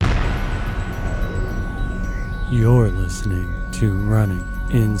You're listening to Running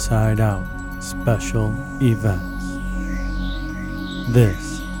Inside Out Special Events.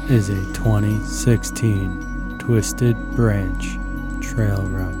 This is a 2016 Twisted Branch Trail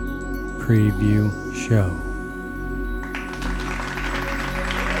Run preview show.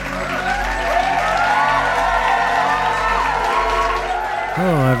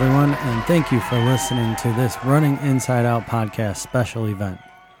 Hello everyone, and thank you for listening to this Running Inside Out podcast special event.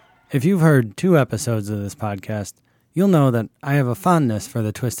 If you've heard 2 episodes of this podcast, you'll know that I have a fondness for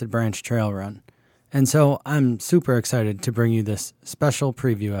the Twisted Branch Trail Run, and so I'm super excited to bring you this special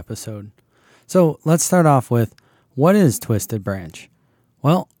preview episode. So let's start off with, what is Twisted Branch?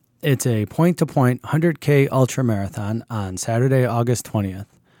 Well, it's a point-to-point 100K ultramarathon on Saturday, August 20th.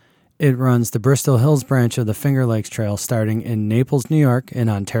 It runs the Bristol Hills branch of the Finger Lakes Trail starting in Naples, New York in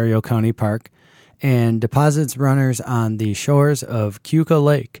Ontario County Park, and deposits runners on the shores of Keuka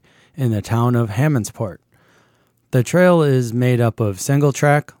Lake in the town of Hammondsport. The trail is made up of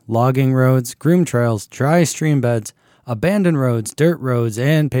single-track, logging roads, groomed trails, dry stream beds, abandoned roads, dirt roads,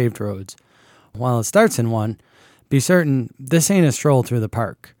 and paved roads. While it starts in one, be certain this ain't a stroll through the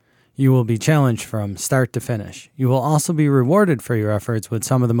park. You will be challenged from start to finish. You will also be rewarded for your efforts with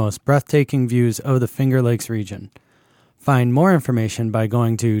some of the most breathtaking views of the Finger Lakes region. Find more information by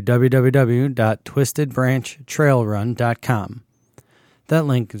going to www.twistedbranchtrailrun.com. That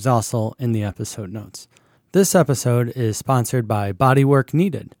link is also in the episode notes. This episode is sponsored by Bodywork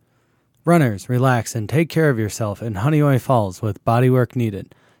Needed. Runners, relax and take care of yourself in Honeoye Falls with Bodywork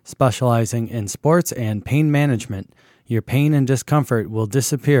Needed. Specializing in sports and pain management, your pain and discomfort will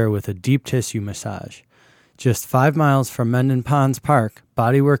disappear with a deep tissue massage. Just 5 miles from Mendon Ponds Park,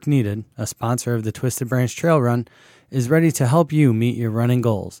 Bodywork Needed, a sponsor of the Twisted Branch Trail Run, is ready to help you meet your running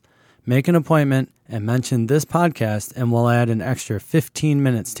goals. Make an appointment and mention this podcast and we'll add an extra 15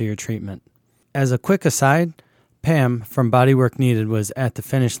 minutes to your treatment. As a quick aside, Pam from Bodywork Needed was at the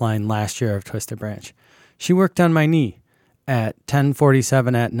finish line last year of Twisted Branch. She worked on my knee at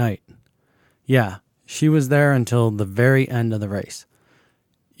 10:47 at night. Yeah, she was there until the very end of the race.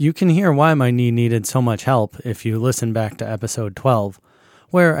 You can hear why my knee needed so much help if you listen back to episode 12,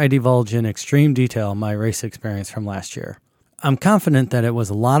 where I divulge in extreme detail my race experience from last year. I'm confident that it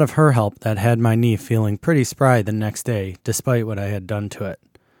was a lot of her help that had my knee feeling pretty spry the next day, despite what I had done to it.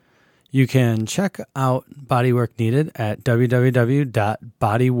 You can check out Bodywork Needed at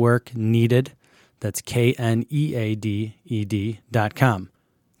www.bodyworkneeded, that's KNEADED.com.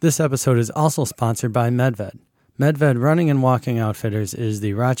 This episode is also sponsored by Medved. Medved Running and Walking Outfitters is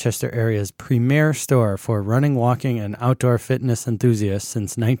the Rochester area's premier store for running, walking, and outdoor fitness enthusiasts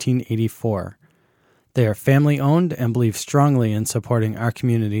since 1984. They are family-owned and believe strongly in supporting our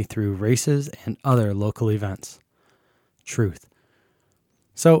community through races and other local events. Truth.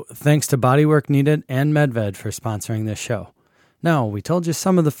 So, thanks to Bodywork Needed and Medved for sponsoring this show. Now, we told you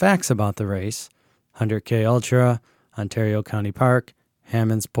some of the facts about the race. 100K Ultra, Ontario County Park,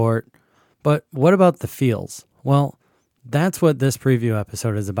 Hammondsport. But what about the feels? Well, that's what this preview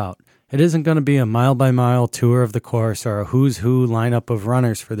episode is about. It isn't going to be a mile-by-mile tour of the course or a who's who lineup of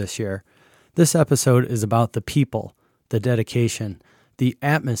runners for this year. This episode is about the people, the dedication, the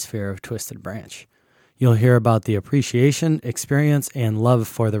atmosphere of Twisted Branch. You'll hear about the appreciation, experience, and love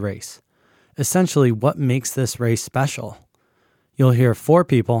for the race. Essentially, what makes this race special. You'll hear 4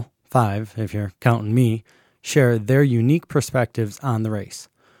 people, 5 if you're counting me, share their unique perspectives on the race.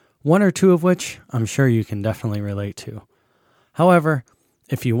 1 or 2 of which I'm sure you can definitely relate to. However,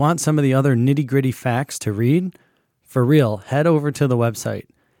 if you want some of the other nitty-gritty facts to read, for real, head over to the website.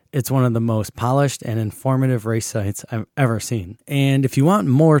 It's one of the most polished and informative race sites I've ever seen. And if you want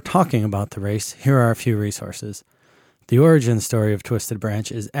more talking about the race, here are a few resources. The origin story of Twisted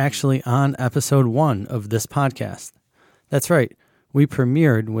Branch is actually on episode 1 of this podcast. That's right, we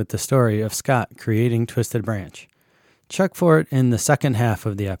premiered with the story of Scott creating Twisted Branch. Check for it in the second half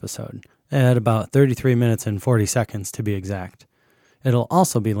of the episode, at about 33 minutes and 40 seconds to be exact. It'll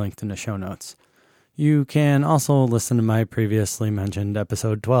also be linked in the show notes. You can also listen to my previously mentioned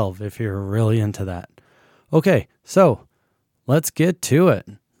episode 12 if you're really into that. Okay, so let's get to it.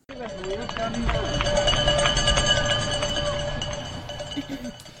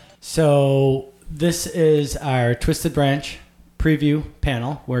 So this is our Twisted Branch preview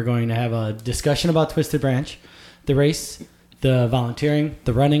panel. We're going to have a discussion about Twisted Branch, the race, the volunteering,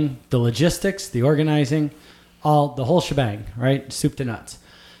 the running, the logistics, the organizing, the whole shebang, right? Soup to nuts.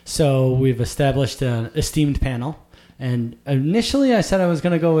 So we've established an esteemed panel. And initially I said I was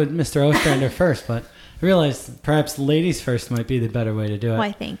going to go with Mr. Ostrander first, but I realized perhaps ladies first might be the better way to do it.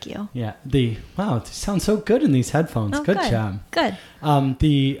 Why, thank you. Yeah. Wow, it sounds so good in these headphones. Oh, good job. Good.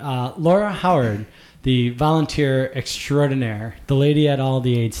 Laura Howard, the volunteer extraordinaire, the lady at all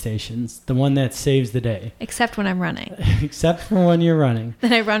the aid stations, the one that saves the day. Except when I'm running. Except for when you're running.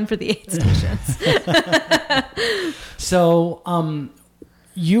 Then I run for the aid stations. So,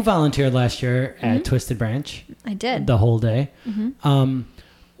 you volunteered last year at Twisted Branch. I did. The whole day. Mm-hmm.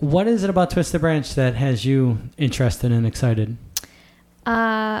 What is it about Twisted Branch that has you interested and excited?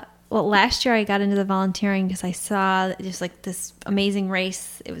 Well, last year I got into the volunteering because I saw just like this amazing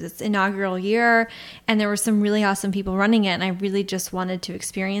race. It was its inaugural year, and there were some really awesome people running it, and I really just wanted to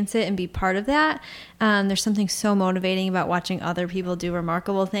experience it and be part of that. There's something so motivating about watching other people do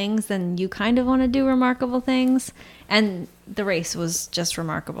remarkable things, and you kind of want to do remarkable things, and the race was just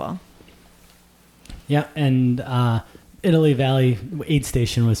remarkable. Yeah, and Italy Valley aid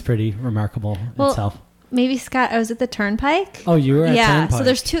station was pretty remarkable itself. Maybe, Scott, I was at the Turnpike. Oh, you were at Turnpike. Yeah, so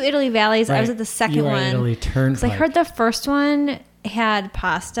there's 2 Italy Valleys. Right. I was at the second one. Italy Turnpike. Because I heard the first one had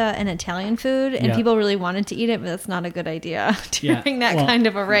pasta and Italian food, and people really wanted to eat it, but that's not a good idea during that kind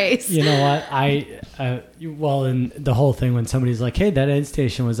of a race. You know what? In the whole thing, when somebody's like, hey, that aid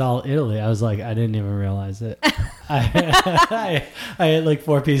station was all Italy, I was like, I didn't even realize it. I ate like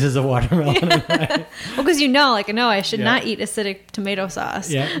 4 pieces of watermelon. Well, because I should not eat acidic tomato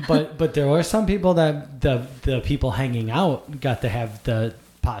sauce. Yeah, but there were some people that the people hanging out got to have the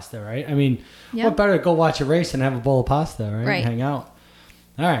pasta, right? I mean, what better to go watch a race and have a bowl of pasta, right? Right. Hang out.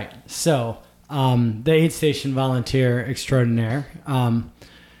 All right. So, the aid station volunteer extraordinaire.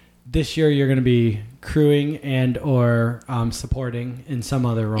 This year you're going to be crewing and or supporting in some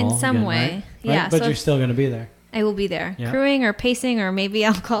other role. In some way. Right? Yeah. But you're still going to be there. I will be there. Yeah. Crewing or pacing, or maybe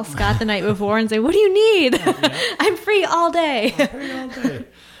I'll call Scott the night before and say, what do you need? I'm free all day. I'm free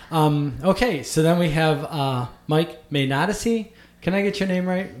all day. Okay. So then we have Mike Maynadisi. Can I get your name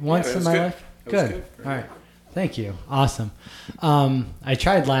right once in my life? Good. All right. Thank you. Awesome. I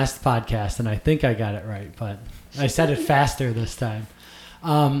tried last podcast and I think I got it right, but I said it faster this time.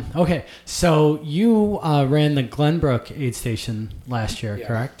 Okay. So you ran the Glenbrook aid station last year,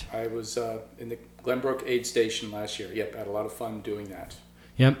 correct? I was in the Glenbrook aid station last year. Yep. I had a lot of fun doing that.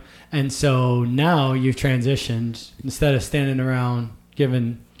 Yep. And so now you've transitioned. Instead of standing around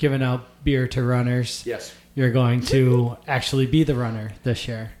giving out beer to runners. Yes. You're going to actually be the runner this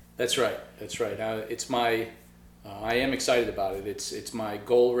year. That's right. It's my. I am excited about it. It's my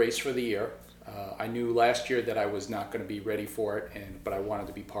goal race for the year. I knew last year that I was not going to be ready for it, but I wanted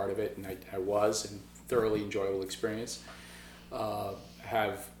to be part of it, and I was, and thoroughly enjoyable experience.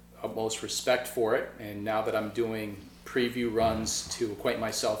 Have utmost respect for it, and now that I'm doing preview runs to acquaint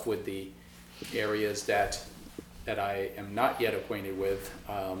myself with the areas that I am not yet acquainted with,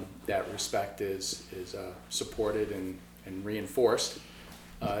 that respect is supported and reinforced.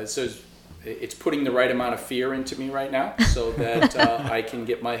 So it's putting the right amount of fear into me right now, so that I can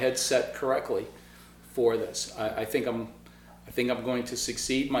get my head set correctly for this. I think I'm going to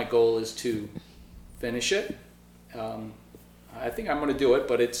succeed. My goal is to finish it. I think I'm going to do it,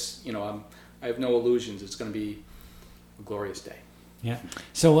 but I have no illusions. It's going to be a glorious day. Yeah.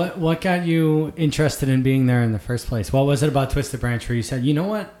 So what got you interested in being there in the first place? What was it about Twisted Branch where you said, you know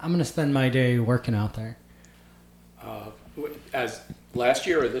what, I'm going to spend my day working out there? As last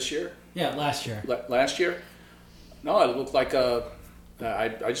year or this year? Yeah, last year. Last year? No, it looked like I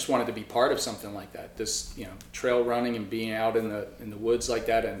just wanted to be part of something like that. This, trail running and being out in the woods like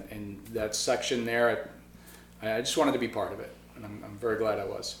that, and that section there. I just wanted to be part of it, and I'm very glad I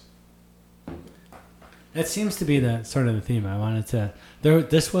was. That seems to be the sort of the theme. I wanted to.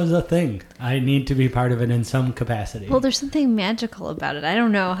 This was a thing. I need to be part of it in some capacity. Well, there's something magical about it. I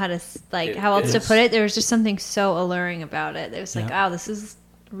don't know how else to put it. There was just something so alluring about it. It was like, wow, this is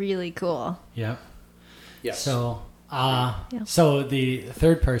really cool. Yep. Yes. So, so the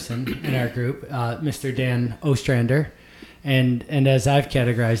third person in our group, Mr. Dan Ostrander, and as I've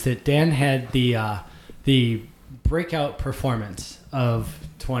categorized it, Dan had the breakout performance of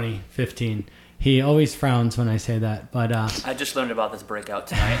 2015. He always frowns when I say that, but I just learned about this breakout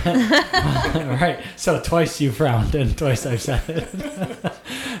tonight. Right. So twice you frowned and twice I've said it.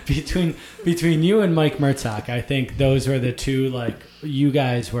 between you and Mike Mertzak, I think those were the two. You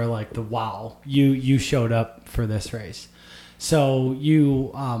guys were like the wow. You showed up for this race, so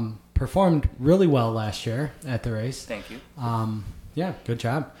you performed really well last year at the race. Thank you. Yeah, good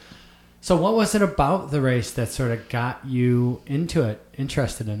job. So what was it about the race that sort of got you into it,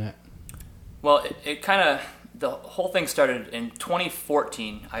 interested in it? Well, the whole thing started in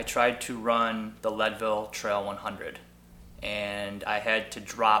 2014. I tried to run the Leadville Trail 100, and I had to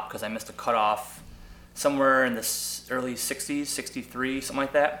drop because I missed a cutoff somewhere in the early 60s, 63, something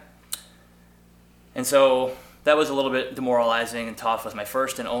like that. And so that was a little bit demoralizing and tough. It was my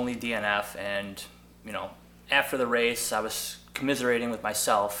first and only DNF, and after the race, I was commiserating with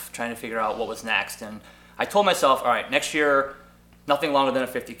myself, trying to figure out what was next. And I told myself, all right, next year, nothing longer than a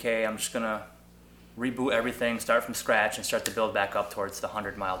 50K. I'm just going to reboot everything, start from scratch, and start to build back up towards the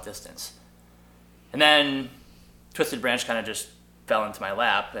 100-mile distance. And then Twisted Branch kind of just fell into my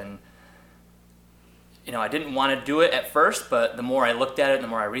lap. And, I didn't want to do it at first, but the more I looked at it, and the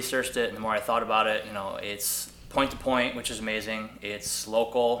more I researched it, and the more I thought about it, it's point to point, which is amazing. It's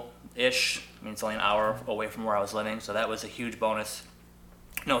local-ish. I mean, it's only an hour away from where I was living, so that was a huge bonus.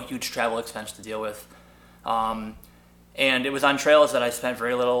 No huge travel expense to deal with. And it was on trails that I spent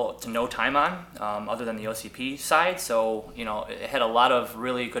very little to no time on, other than the OCP side. So, it had a lot of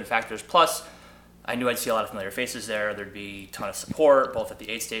really good factors. Plus, I knew I'd see a lot of familiar faces there. There'd be a ton of support, both at the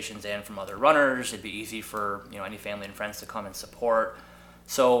aid stations and from other runners. It'd be easy for, any family and friends to come and support.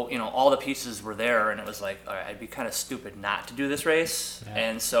 So, all the pieces were there, and it was like, all right, I'd be kind of stupid not to do this race. Yeah.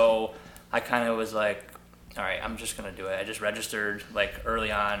 And so I kind of was like, all right, I'm just going to do it. I just registered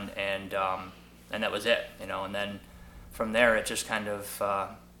early on, and that was it, and then from there it just kind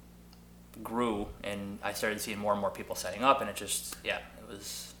of grew, and I started seeing more and more people setting up, and it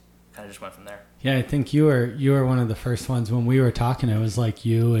was kind of just went from there. Yeah, I think you were one of the first ones when we were talking. It was like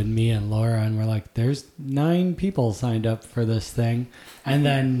you and me and Laura, and we're like, there's 9 people signed up for this thing, and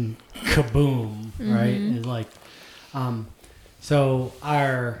then kaboom, right? It's like, so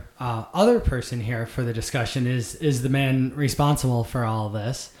our other person here for the discussion is the man responsible for all of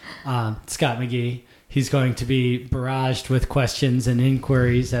this, Scott McGee. He's going to be barraged with questions and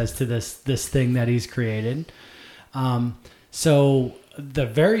inquiries as to this thing that he's created. So the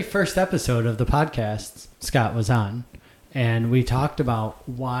very first episode of the podcast, Scott was on, and we talked about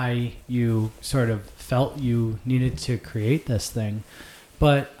why you sort of felt you needed to create this thing.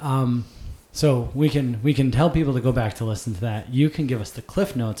 But so we can tell people to go back to listen to that. You can give us the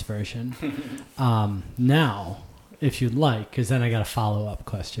Cliff Notes version now, if you'd like, because then I got a follow-up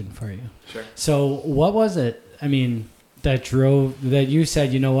question for you. Sure. So what was it, that you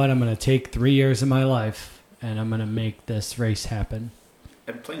said, you know what, I'm going to take 3 years of my life and I'm going to make this race happen?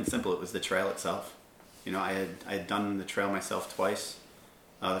 And plain and simple, it was the trail itself. I had done the trail myself twice.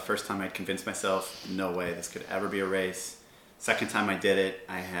 The first time I'd convinced myself, no way, this could ever be a race. Second time I did it,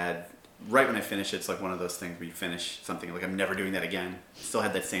 right when I finished, it's like one of those things where you finish something, like I'm never doing that again. Still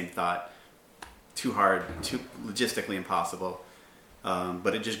had that same thought. Too hard, too logistically impossible.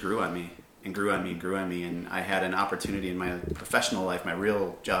 But it just grew on me and grew on me and grew on me. And I had an opportunity in my professional life, my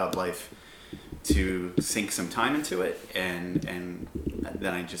real job life, to sink some time into it. And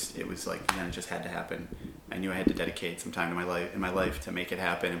then it just had to happen. I knew I had to dedicate some time in my life to make it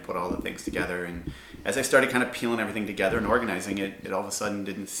happen and put all the things together. And as I started kind of peeling everything together and organizing it, it all of a sudden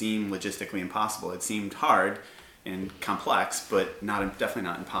didn't seem logistically impossible. It seemed hard and complex, but definitely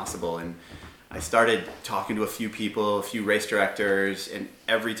not impossible. And I started talking to a few people, a few race directors, and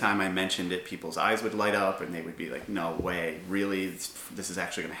every time I mentioned it, people's eyes would light up and they would be like, no way, really, this is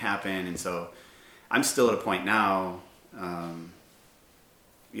actually going to happen. And so I'm still at a point now,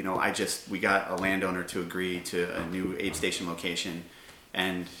 we got a landowner to agree to a new aid station location,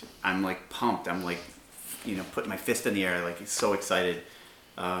 and I'm like pumped. I'm like, putting my fist in the air, like so excited.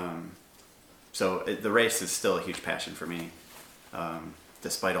 So the race is still a huge passion for me.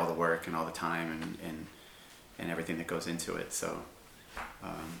 Despite all the work and all the time and everything that goes into it. So,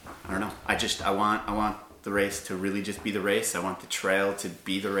 I don't know. I want the race to really just be the race. I want the trail to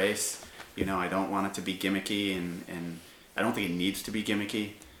be the race. I don't want it to be gimmicky and I don't think it needs to be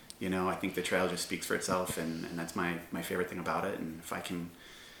gimmicky. I think the trail just speaks for itself and that's my favorite thing about it. And if I can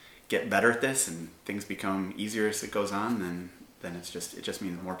get better at this and things become easier as it goes on, then it just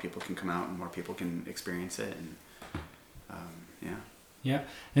means more people can come out and more people can experience it. And, yeah. Yeah.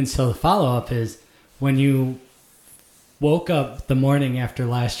 And so the follow-up is when you woke up the morning after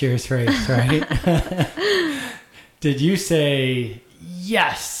last year's race, right? Did you say,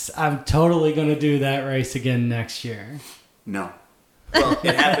 yes, I'm totally going to do that race again next year? No. Well,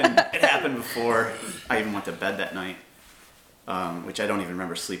 it happened before I even went to bed that night, which I don't even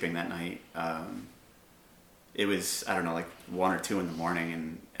remember sleeping that night. It was, 1 or 2 in the morning,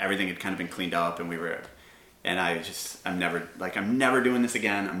 and everything had kind of been cleaned up, and I'm never doing this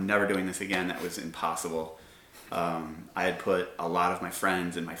again. I'm never doing this again. That was impossible. I had put a lot of my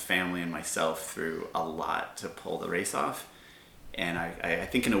friends and my family and myself through a lot to pull the race off. And I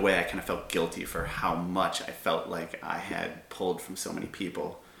think in a way I kind of felt guilty for how much I felt like I had pulled from so many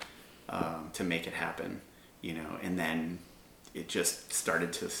people to make it happen, and then it just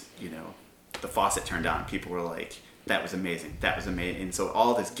started to, the faucet turned on, people were like, that was amazing. That was amazing. And so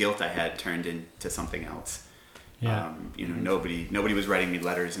all this guilt I had turned into something else. Yeah. Nobody was writing me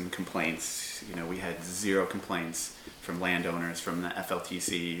letters and complaints. We had 0 complaints from landowners, from the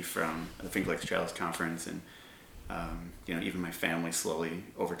FLTC, from the Finger Lakes Trails Conference, and even my family slowly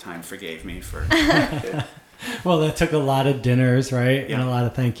over time forgave me for. Well, that took a lot of dinners, right? Yeah. And a lot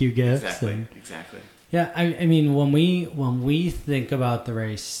of thank you gifts. Exactly. Yeah, I mean, when we think about the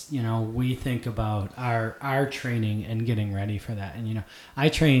race, we think about our training and getting ready for that. And I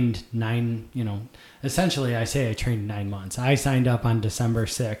trained essentially I trained 9 months. I signed up on December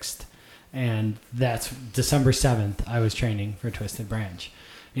 6th, and that's December 7th I was training for Twisted Branch.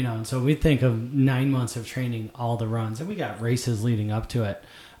 And so we think of 9 months of training, all the runs, and we got races leading up to it.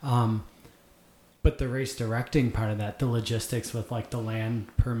 But the race directing part of that, the logistics with like the land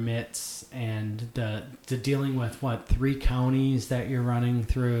permits and the dealing with 3 counties that you're running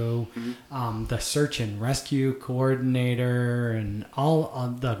through, the search and rescue coordinator, and all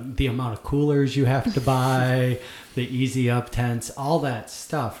of the amount of coolers you have to buy, the easy up tents, all that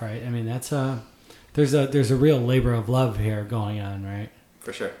stuff, right? I mean, there's a real labor of love here going on, right?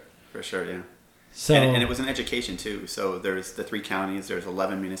 For sure, yeah. So, and it was an education too. So there's the 3 counties, there's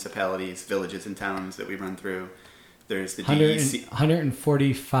 11 municipalities, villages and towns that we run through. There's the DEC.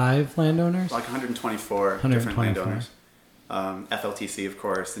 145 landowners? Like 124 different landowners. FLTC, of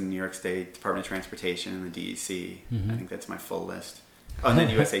course, the New York State Department of Transportation, and the DEC. I think that's my full list. Oh, and then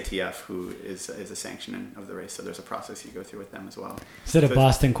USATF, who is a sanction of the race. So there's a process you go through with them as well. Is it a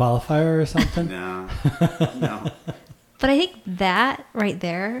Boston qualifier or something? No. But I think that right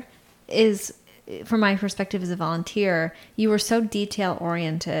there is, from my perspective as a volunteer, you were so detail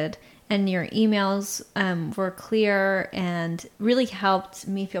oriented, and your emails were clear and really helped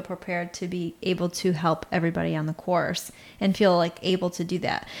me feel prepared to be able to help everybody on the course and feel like able to do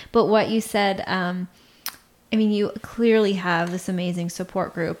that. But what you said, you clearly have this amazing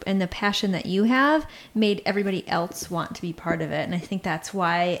support group, and the passion that you have made everybody else want to be part of it. And I think that's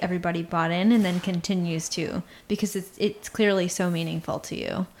why everybody bought in and then continues to, because it's clearly so meaningful to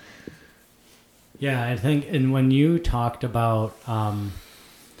you. Yeah, I think, and when you talked about that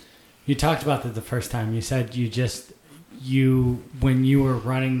the first time, you said when you were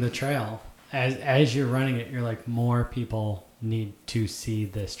running the trail, as you're running it, you're like, more people need to see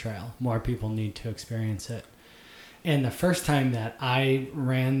this trail. More people need to experience it. And the first time that I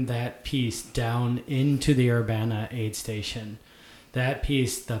ran that piece down into the Urbana aid station, that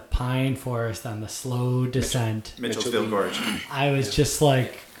piece, the pine forest on the slow descent. Mitchellsville Gorge. I was just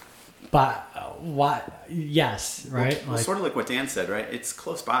like, but what? Yes, right? Well, sort of like what Dan said, right? It's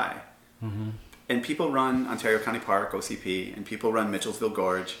close by. Mm-hmm. And people run Ontario County Park, OCP, and people run Mitchellsville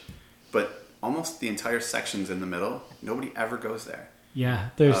Gorge, but almost the entire section's in the middle. Nobody ever goes there. Yeah,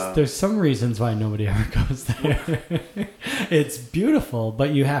 there's some reasons why nobody ever goes there. It's beautiful,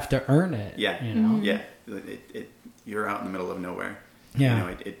 but you have to earn it. Yeah, yeah. You're out in the middle of nowhere.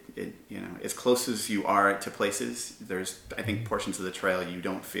 Yeah, as close as you are to places, there's, I think, portions of the trail you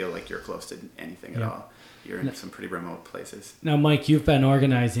don't feel like you're close to anything at all. You're in some pretty remote places. Now, Mike, you've been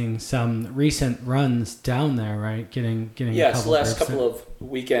organizing some recent runs down there, right? Getting yes, the last couple of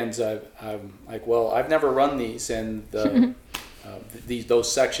weekends, I'm like, well, I've never run these, and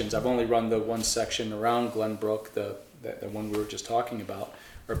those sections. I've only run the one section around Glenbrook, the one we were just talking about,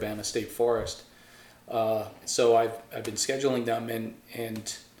 Urbana State Forest. So I've been scheduling them,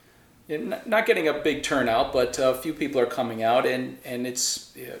 and not getting a big turnout, but a few people are coming out, and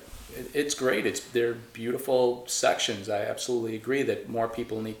it's great. They're beautiful sections. I absolutely agree that more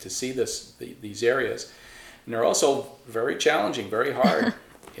people need to see these areas, and they're also very challenging, very hard.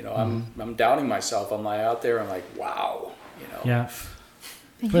 I'm doubting myself. I'm out there. I'm like, wow. Yeah.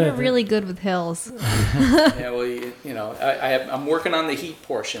 And you're really good with hills. Yeah, well, I'm working on the heat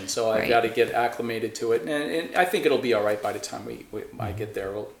portion, so I've got to get acclimated to it, and I think it'll be all right by the time I get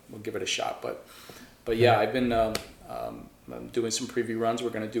there. We'll give it a shot, but yeah, I've been doing some preview runs. We're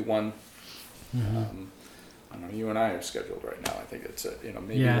going to do one. I don't know. You and I are scheduled right now. I think it's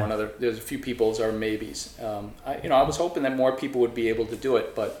maybe one other. There's a few people's are maybes. I was hoping that more people would be able to do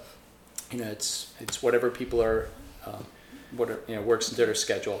it, but it's whatever people are. Works into their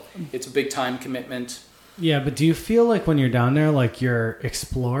schedule. It's a big time commitment. Yeah, but do you feel like when you're down there, like you're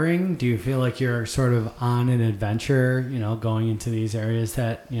exploring? Do you feel like you're sort of on an adventure? Going into these areas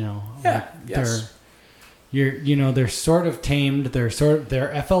that yes. they're sort of tamed. They're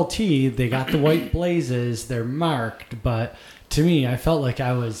FLT. They got the white blazes. They're marked, but to me, I felt like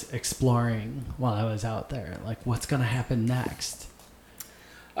I was exploring while I was out there. Like, what's going to happen next?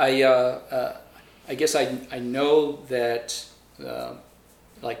 I guess I know that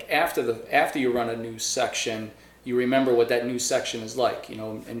like after you run a new section, you remember what that new section is like,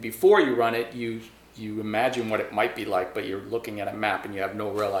 and before you run it, you imagine what it might be like, but you're looking at a map and you have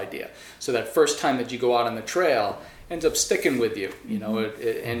no real idea. So that first time that you go out on the trail ends up sticking with you,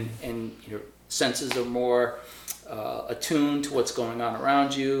 and your senses are more attuned to what's going on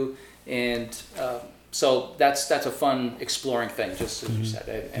around you, and so that's a fun exploring thing, just as you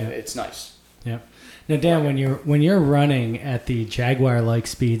said, and it's nice. Yeah. Now, Dan, when you're running at the Jaguar-like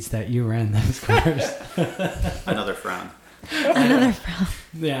speeds that you ran those cars, Another frown. Another problem.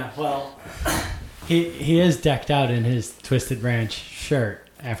 yeah, well, he is decked out in his Twisted Ranch shirt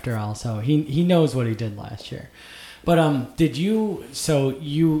after all, so he knows what he did last year. But did you? So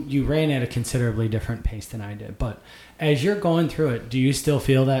you ran at a considerably different pace than I did. But as you're going through it, do you still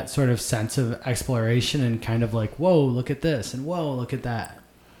feel that sort of sense of exploration and kind of like, whoa, look at this, and whoa, look at that?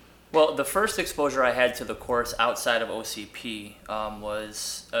 Well, the first exposure I had to the course outside of OCP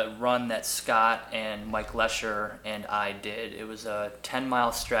was a run that Scott and Mike Lesher and I did. It was a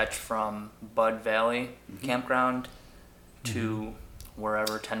 10-mile stretch from Bud Valley Campground to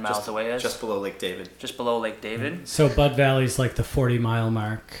wherever 10 miles away is. Just below Lake David. Just below Lake David. So Bud Valley's like the 40-mile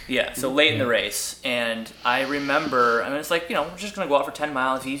mark. Yeah, so late in the race. And I remember, it's like, we're just going to go out for 10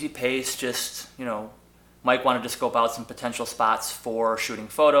 miles, easy pace, just, Mike wanted to scope out some potential spots for shooting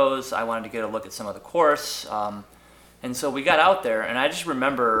photos. I wanted to get a look at some of the course. And so we got out there, and I just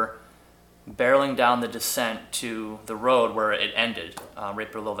remember barreling down the descent to the road where it ended,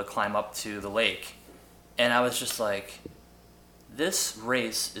 right below the climb up to the lake. And I was just like, this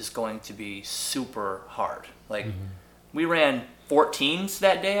race is going to be super hard. Like, we ran 14s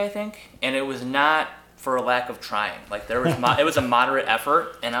that day, I think, and it was not for a lack of trying. Like, there was it was a moderate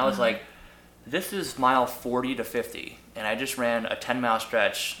effort, and I was like, this is mile 40 to 50, and I just ran a 10-mile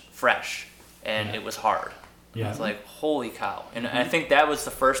stretch fresh, and it was hard. Yeah. I was like, holy cow. And I think that was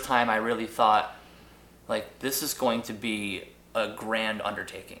the first time I really thought, like, this is going to be a grand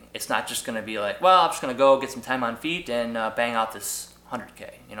undertaking. It's not just going to be like, well, I'm just going to go get some time on feet and bang out this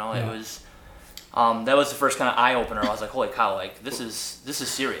 100K. It was that was the first kind of eye opener. I was like, holy cow, like this is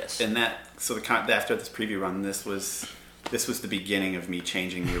serious. And after this preview run, this was the beginning of me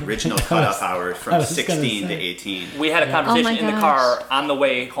changing the original cutoff hours from 16 to 18. We had a conversation in the gosh. car on the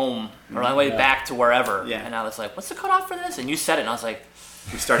way home or on the way back to wherever. Yeah. And I was like, what's the cutoff for this? And you said it, and I was like,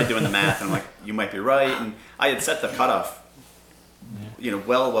 We started doing the math, and I'm like, you might be right. And I had set the cutoff,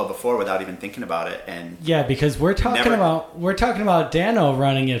 well before without even thinking about it. And yeah, because we're talking about Dano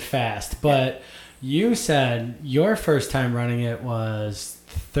running it fast, but you said your first time running it was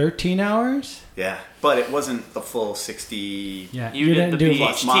 13 hours. yeah, but it wasn't the full 60 Yeah, You did the do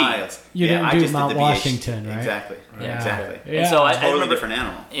plus BHT. miles. You didn't I do just did Mount the Washington, BHT. right? Exactly. Yeah. Exactly. Yeah. And so I Totally remember, different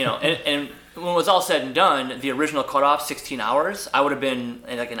animal. And when it was all said and done, the original cutoff, 16 hours, I would have been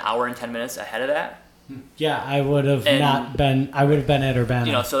like an hour and 10 minutes ahead of that. Yeah, I would have been at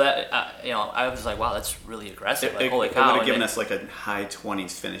Urbana. So that, I was like, wow, that's really aggressive. Like, It holy would cow. have given And us like a high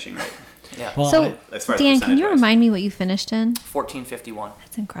 20s finishing rate. yeah. Well, So, As far as Dan, can you percentage-wise. remind me what you finished in? 14:51.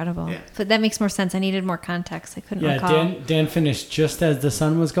 That's incredible. Yeah. But that makes more sense. I needed more context. I couldn't recall. Dan finished just as the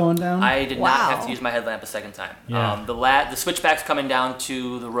sun was going down. I did not have Wow. to use my headlamp a second time. Yeah. The switchbacks coming down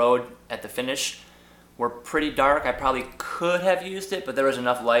to the road at the finish were pretty dark. I probably could have used it, but there was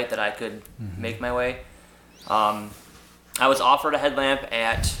enough light that I could make my way. I was offered a headlamp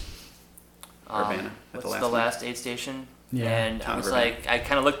at Urbana, at what's the last the one. last aid station? Yeah. And Town I of was Urbana. like, I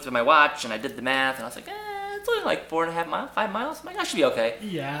kind of looked at my watch and I did the math, and I was like, it's only like 4.5 miles, 5 miles. I'm like, I should be okay.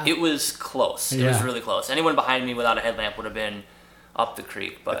 Yeah. It was close. It was Yeah. really close. Anyone behind me without a headlamp would have been up the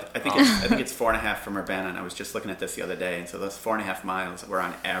creek. But I think it's 4.5 from Urbana, and I was just looking at this the other day, and so those 4.5 miles were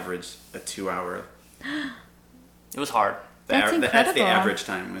on average a 2-hour. it was hard. That's That's the incredible. average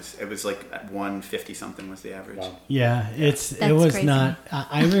time. It was like 150 something was the average. Wow. Yeah, it That's was crazy. not.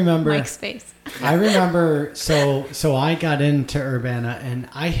 I remember. Mike's face. I remember. So I got into Urbana, and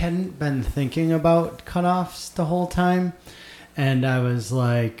I hadn't been thinking about cutoffs the whole time, and I was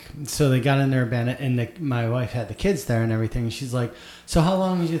like, so they got into Urbana, and my wife had the kids there and everything. She's like, so how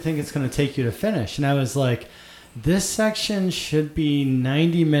long do you think it's going to take you to finish? And I was like, this section should be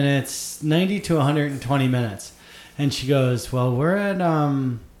 90 to 120 minutes. And she goes, well, we're at, and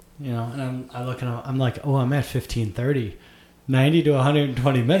I'm like, oh, I'm at 15:30, 90 to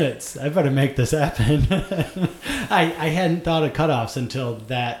 120 minutes. I better make this happen. I hadn't thought of cutoffs until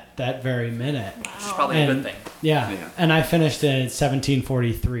that very minute. Which is probably a good thing. Yeah. Yeah. And I finished at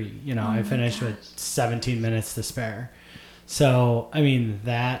 17:43. I finished with 17 minutes to spare. So, I mean,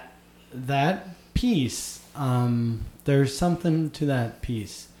 that piece, there's something to that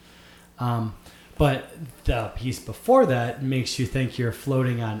piece. But the piece before that makes you think you're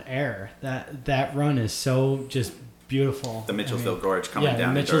floating on air. That run is so just beautiful. The Mitchellsville Gorge coming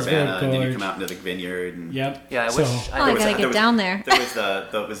down into Mitchellsville Urbana, and then you Gorge. come out into the vineyard. And Yep. Yeah, I So- wish Oh, I gotta get down there.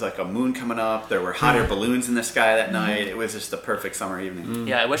 There was like a moon coming up. There were hot air balloons in the sky that night. It was just the perfect summer evening.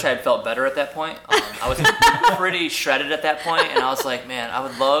 Yeah, I wish I had felt better at that point. I was pretty shredded at that point, and I was like, man, I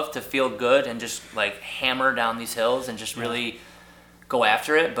would love to feel good and just like hammer down these hills and just really go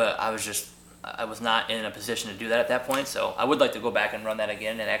after it. But I was not in a position to do that at that point. So I would like to go back and run that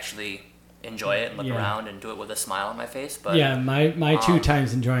again and actually enjoy it and look Yeah. around and do it with a smile on my face. But Yeah, my two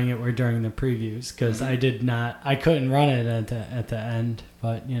times enjoying it were during the previews because I couldn't run it at the end,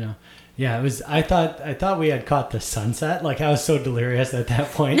 but yeah, it was. I thought we had caught the sunset. Like I was so delirious at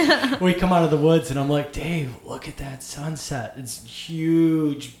that point. We come out of the woods and I'm like, Dave, look at that sunset. It's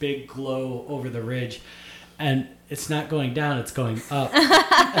huge, big glow over the ridge, and it's not going down; it's going up.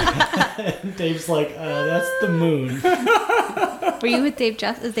 And Dave's like, that's the moon. Were you with Dave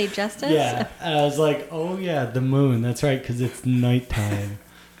Justice? Yeah, and I was like, oh yeah, the moon. That's right, because it's nighttime.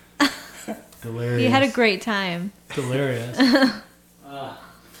 Delirious. You had a great time. Delirious.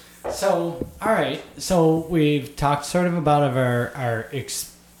 So, all right. So we've talked sort of about our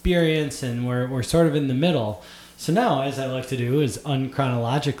experience, and we're sort of in the middle. So now, as I like to do, is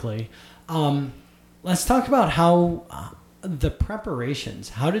unchronologically. Let's talk about how the preparations.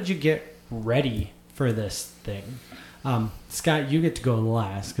 How did you get ready for this thing? Scott, you get to go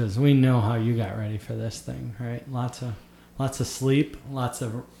last because we know how you got ready for this thing, right? Lots of sleep, lots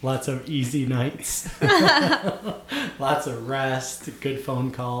of easy nights, lots of rest, good phone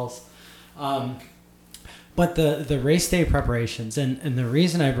calls. But the race day preparations, and the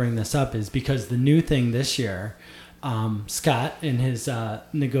reason I bring this up is because the new thing this year, Scott, in his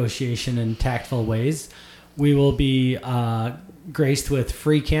negotiation and tactful ways, we will be graced with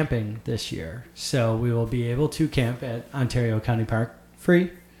free camping this year. So we will be able to camp at Ontario County Park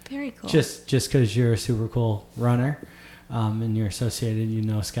free. Very cool. Just because you're a super cool runner. And you're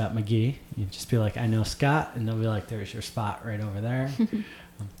associated, Scott McGee. You just be like, I know Scott, and they'll be like, there's your spot right over there.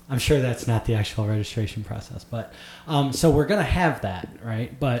 I'm sure that's not the actual registration process, but so we're gonna have that,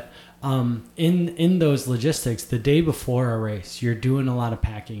 right? But in those logistics, the day before a race, you're doing a lot of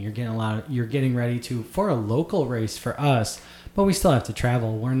packing. You're getting ready for a local race for us, but we still have to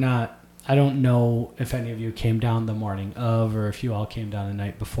travel. We're not. I don't know if any of you came down the morning of, or if you all came down the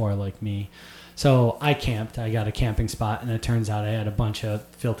night before, like me. So I camped. I got a camping spot, and it turns out I had a bunch of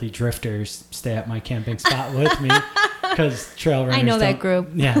filthy drifters stay at my camping spot with me because trail runners. I know that group.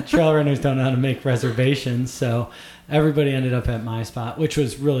 Yeah, trail runners don't know how to make reservations. So everybody ended up at my spot, which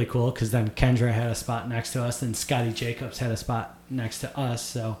was really cool because then Kendra had a spot next to us, and Scotty Jacobs had a spot next to us.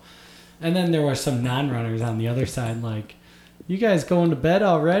 So, and then there were some non-runners on the other side, like, you guys going to bed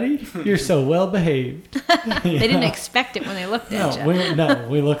already? You're so well behaved. They didn't expect it when they looked at you.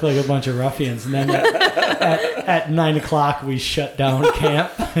 We look like a bunch of ruffians. And then at 9:00 we shut down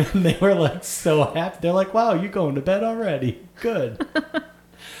camp, and they were like so happy. They're like, "Wow, you going to bed already? Good."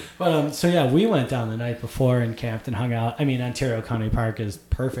 But so yeah, we went down the night before and camped and hung out. I mean, Ontario County Park is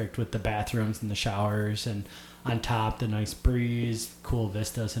perfect with the bathrooms and the showers, and on top the nice breeze, cool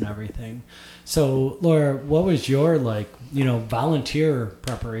vistas and everything. So Laura, what was your volunteer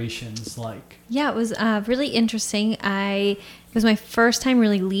preparations like? Yeah, it was really interesting. It was my first time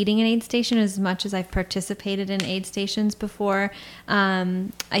really leading an aid station as much as I've participated in aid stations before.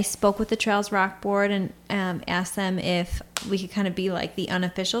 I spoke with the Trails Rock board and asked them if we could kind of be like the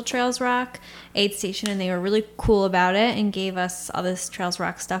unofficial Trails Rock aid station, and they were really cool about it and gave us all this Trails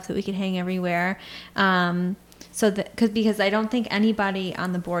Rock stuff that we could hang everywhere. Because I don't think anybody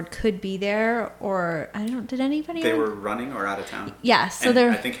on the board could be there, or did anybody? They were running or out of town? Yes. So and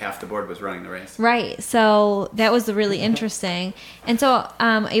they're, I think half the board was running the race. Right. So that was really interesting. And so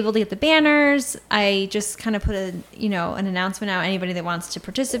able to get the banners. I just kind of put an announcement out. Anybody that wants to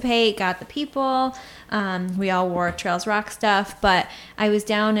participate, got the people. We all wore Trails Rock stuff, but I was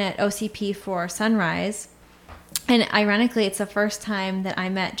down at OCP for Sunrise. And ironically, it's the first time that I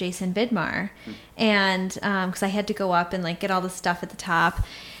met Jason Vidmar, and because I had to go up and get all the stuff at the top,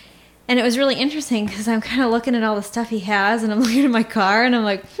 and it was really interesting because I'm kind of looking at all the stuff he has, and I'm looking at my car, and I'm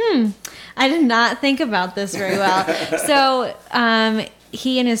like, I did not think about this very well. So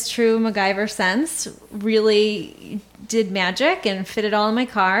he, in his true MacGyver sense, really did magic and fit it all in my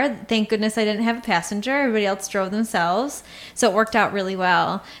car. Thank goodness I didn't have a passenger. Everybody else drove themselves. So it worked out really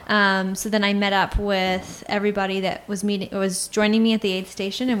well. So then I met up with everybody that was joining me at the aid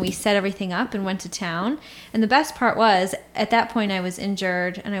station, and we set everything up and went to town. And the best part was, at that point I was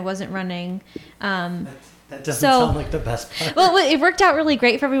injured and I wasn't running. That's That doesn't So- sound like the best part. Well, it worked out really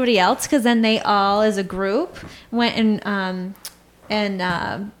great for everybody else because then they all, as a group, went and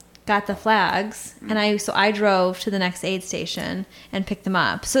got the flags, and I drove to the next aid station and picked them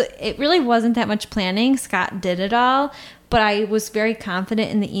up. So it really wasn't that much planning. Scott did it all, but I was very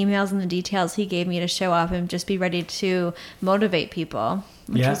confident in the emails and the details he gave me to show up and just be ready to motivate people,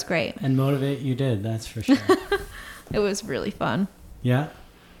 which was great. And motivate you did, that's for sure. It was really fun. Yeah.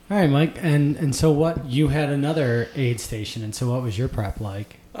 All right, Mike. And so what, you had another aid station, and so what was your prep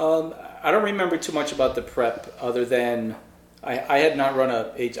like? I don't remember too much about the prep other than I had not run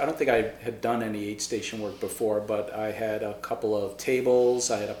I don't think I had done any aid station work before, but I had a couple of tables,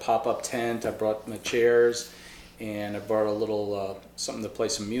 I had a pop-up tent, I brought my chairs, and I brought a little something to play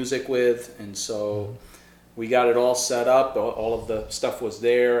some music with, and so we got it all set up, all of the stuff was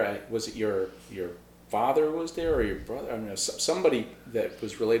there. Was it your father was there or your brother? I mean, somebody that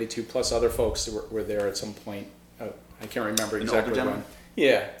was related to, plus other folks that were there at some point. I can't remember An exactly older gentleman? when.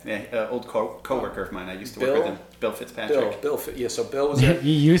 Yeah. Yeah, old co-worker of mine. I used to Bill? work with him. Bill Fitzpatrick. So Bill was there.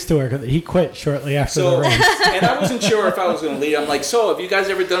 You used to work with it. He quit shortly after the So, race. and I wasn't sure if I was going to lead. I'm like, so have you guys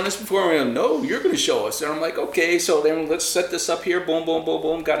ever done this before? And we go, no, you're going to show us. And I'm like, okay, so then let's set this up here. Boom, boom, boom,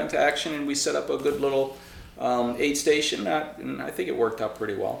 boom. Got into action, and we set up a good little aid station. And I think it worked out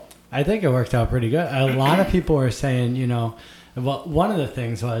pretty well. I think it worked out pretty good. A lot of people were saying, well, one of the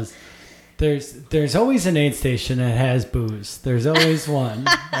things was there's always an aid station that has booze. There's always one,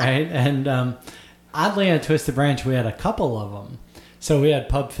 right? And oddly, at Twisted Branch, we had a couple of them. So we had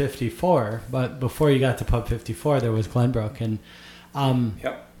Pub 54, but before you got to Pub 54, there was Glenbrook. And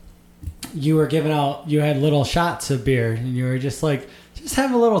Yep. you were giving out, you had little shots of beer, and you were just like, just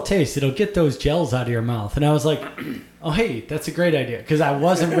have a little taste. It'll get those gels out of your mouth. And I was like, oh, hey, that's a great idea. Because I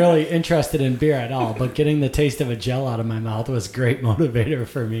wasn't really interested in beer at all, but getting the taste of a gel out of my mouth was a great motivator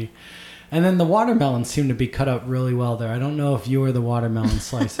for me. And then the watermelons seemed to be cut up really well there. I don't know if you were the watermelon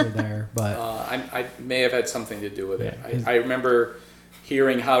slicer there, but I may have had something to do with it. Yeah, I remember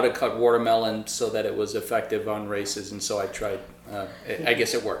hearing how to cut watermelon so that it was effective on races, and so I tried. I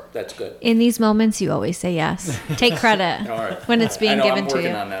guess it worked. That's good. In these moments, you always say yes. Take credit All right. when it's being I know, given I'm to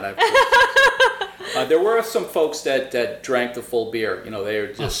working you. on that. There were some folks that drank the full beer. They were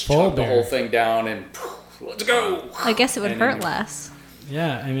just full chugged the beer. whole thing down and let's go. I guess it would And hurt then- less.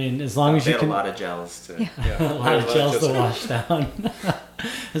 yeah, I mean, as long as They you had a can... lot of gels too. a lot of gels to wash down.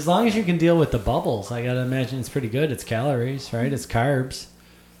 As long as you can deal with the bubbles, I gotta imagine it's pretty good. It's calories, right? It's carbs.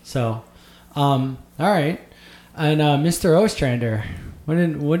 So, all right. And Mr. Ostrander,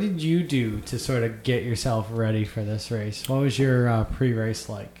 what did you do to sort of get yourself ready for this race? What was your pre-race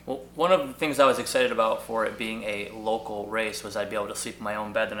like? Well, one of the things I was excited about for it being a local race was I'd be able to sleep in my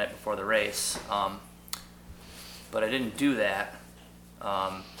own bed the night before the race. But I didn't do that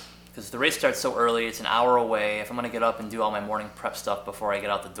because the race starts so early. It's an hour away. If I'm going to get up and do all my morning prep stuff before I get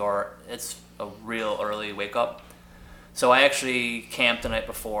out the door, it's a real early wake up. So I actually camped the night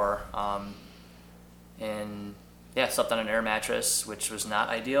before and slept on an air mattress, which was not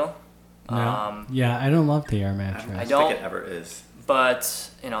ideal. No. Yeah, I don't love the air I mattress. don't don't- think it ever is. But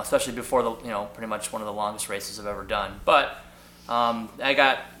especially before the pretty much one of the longest races I've ever done. But I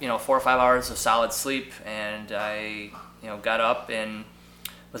got 4 or 5 hours of solid sleep, and I got up and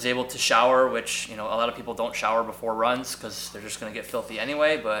was able to shower, which a lot of people don't shower before runs because they're just going to get filthy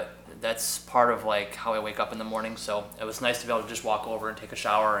anyway. But that's part of like how I wake up in the morning. So it was nice to be able to just walk over and take a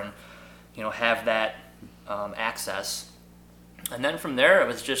shower and have that access. And then from there, it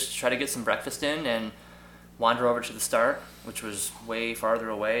was just try to get some breakfast in and wander over to the start, which was way farther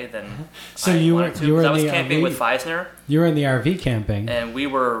away than So I you wanted were- to, you were 'cause I in was the camping RV? with Feisner, You were in the RV camping. and we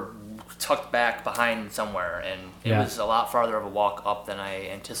were tucked back behind somewhere, and it Yeah. was a lot farther of a walk up than I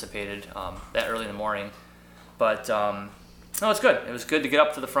anticipated that early in the morning. But no, it's good. It was good to get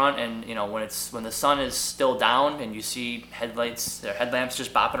up to the front, and when the sun is still down, and you see headlamps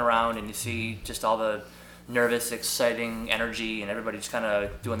just bopping around, and you see just all the nervous, exciting energy, and everybody just kind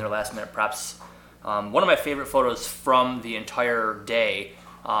of doing their last minute preps. One of my favorite photos from the entire day,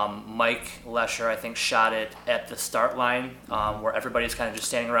 Mike Lesher, I think, shot it at the start line, where everybody's kind of just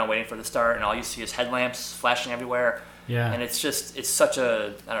standing around waiting for the start, and all you see is headlamps flashing everywhere. Yeah. And it's such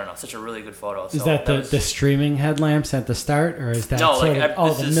a really good photo. Is that the streaming headlamps at the start, or is that no, sort like of,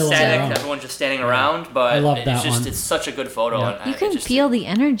 this the is middle static. of the road? Everyone's just standing around, but I love that one. it's such a good photo. Yeah. And You it can just- feel the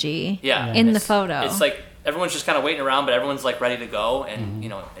energy Yeah. in the It's- photo. It's like everyone's just kind of waiting around, but everyone's like ready to go, and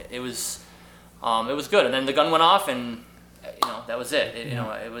Mm-hmm. it was good. And then the gun went off, and that was it.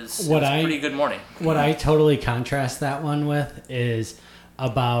 It was a pretty good morning. What I totally contrast that one with is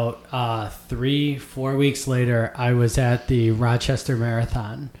about 3-4 weeks later, I was at the Rochester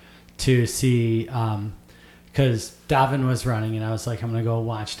Marathon to see because Davin was running, and I was like, I'm going to go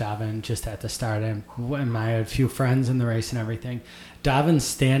watch Davin just at the start. And I had a few friends in the race and everything. Davin's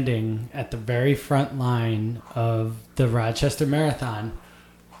standing at the very front line of the Rochester Marathon,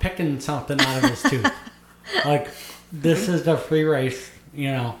 picking something out of his tooth. Like, this is the free race,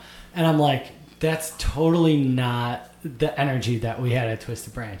 you know. And I'm like, that's totally not the energy that we had at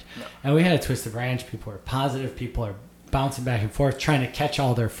Twisted Branch. No. And we had at Twisted Branch, people are positive, people are bouncing back and forth, trying to catch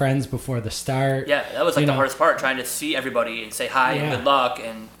all their friends before the start. Yeah, that was like the hardest part, trying to see everybody and say hi and good luck,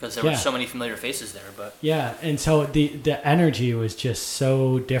 and because there were so many familiar faces there. But yeah, and so the energy was just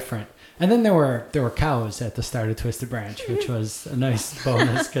so different. And then there were cows at the start of Twisted Branch, which was a nice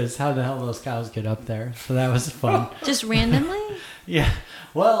bonus, because how the hell those cows get up there? So that was fun. Just randomly? Yeah.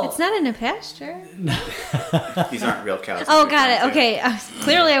 Well, it's not in a pasture. These aren't real cows. Oh, got it. Okay.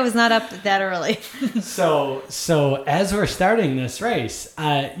 Clearly, I was not up that early. So as we're starting this race,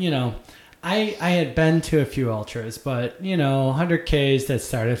 you know, I had been to a few ultras, but, you know, 100Ks that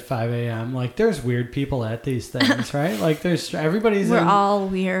start at 5 a.m., like, there's weird people at these things, right? Like, we're all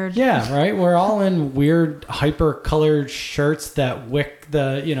weird. Yeah, right? We're all in weird, hyper-colored shirts that wick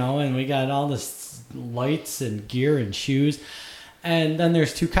the, you know, and we got all this lights and gear and shoes. And then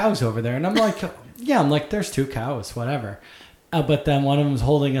there's two cows over there. And I'm like, there's two cows, whatever. But then one of them's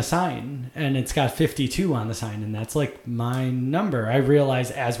holding a sign, and it's got 52 on the sign, and that's like my number. I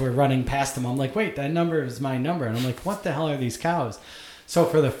realize as we're running past them, I'm like, wait, that number is my number. And I'm like, what the hell are these cows? So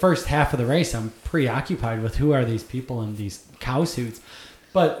for the first half of the race, I'm preoccupied with who are these people in these cow suits.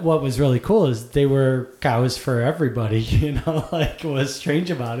 But what was really cool is they were cows for everybody, you know, like what's strange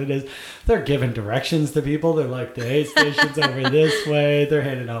about it is they're giving directions to people. They're like, the aid station's over this way. They're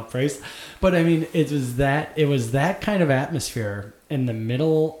handing out praise. But I mean, it was that kind of atmosphere in the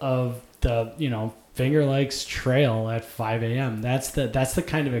middle of the, you know, Finger Lakes Trail at 5 a.m. That's the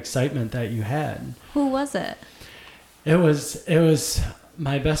kind of excitement that you had. Who was it? It was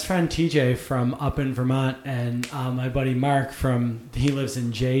my best friend TJ from up in Vermont, and my buddy Mark he lives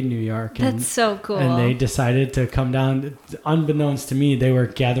in Jade, New York. And, that's so cool. And they decided to come down. Unbeknownst to me, they were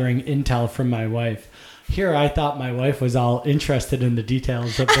gathering intel from my wife. Here, I thought my wife was all interested in the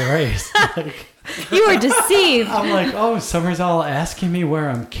details of the race. Like, you were deceived. I'm like, oh, Summer's all asking me where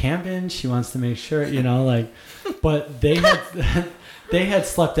I'm camping. She wants to make sure, you know, like, but they had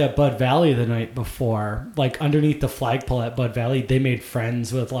slept at Bud Valley the night before, like underneath the flagpole at Bud Valley. They made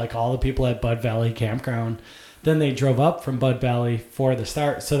friends with like all the people at Bud Valley campground. Then they drove up from Bud Valley for the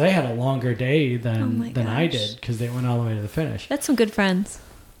start. So they had a longer day than I did, because they went all the way to the finish. That's some good friends.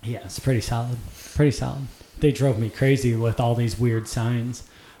 Yeah, it's pretty solid. Pretty solid. They drove me crazy with all these weird signs.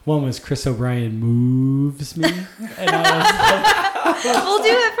 One was Chris O'Brien moves me. And I was like, we'll do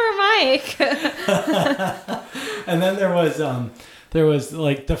it for Mike. And then there was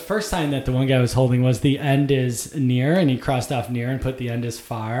like the first sign that the one guy was holding was the end is near, and he crossed off near and put the end is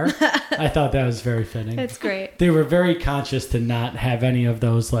far. I thought that was very fitting. It's great. They were very conscious to not have any of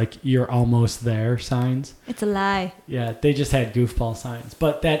those like you're almost there signs. It's a lie. Yeah, they just had goofball signs.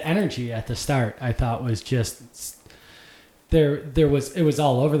 But that energy at the start, I thought, was just it was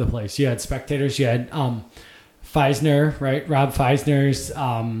all over the place. You had spectators, you had Feisner, right? Rob Feisner's his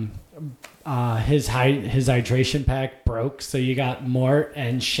hydration pack broke, so you got Mort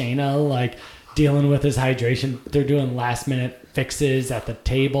and Shayna like dealing with his hydration. They're doing last minute fixes at the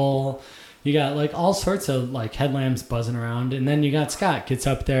table. You got like all sorts of like headlamps buzzing around, and then you got Scott gets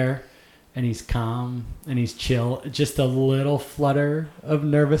up there and he's calm and he's chill, just a little flutter of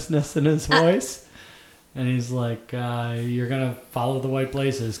nervousness in his voice, and he's like, you're gonna follow the white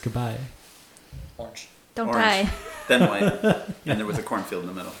blazes, goodbye. Orange. Don't Orange. die. Then white. And there was a cornfield in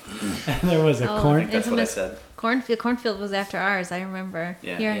the middle. And there was a I corn. think that's what I said. Cornfield was after ours. I remember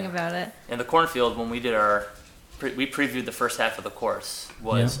hearing about it. And the cornfield, when we did we previewed the first half of the course,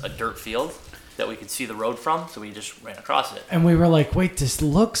 was a dirt field that we could see the road from, so we just ran across it. And we were like, wait, this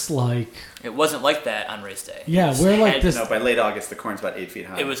looks like... It wasn't like that on race day. Yeah, we're like this... No, by late August, the corn's about 8 feet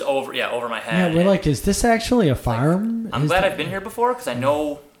high. It was over my head. Yeah, we're like, is this actually a farm? I'm glad I've been here before, because I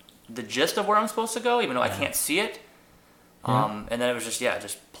know the gist of where I'm supposed to go, even though I can't see it. And then it was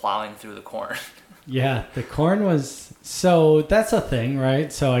just plowing through the corn. Yeah, the corn was... So that's a thing,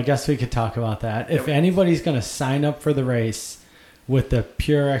 right? So I guess we could talk about that. If anybody's going to sign up for the race with the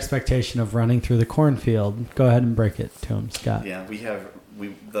pure expectation of running through the cornfield, go ahead and break it to them, Scott. Yeah,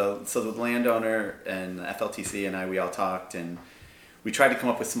 the landowner and FLTC and we all talked, and we tried to come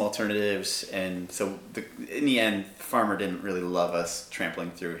up with some alternatives. And so in the end, the farmer didn't really love us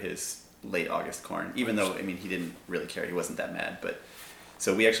trampling through his late August corn, even though, I mean, he didn't really care. He wasn't that mad. But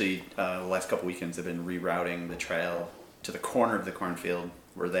so we actually, the last couple weekends, have been rerouting the trail to the corner of the cornfield.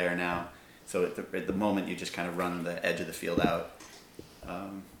 We're there now. So at the moment, you just kind of run the edge of the field out.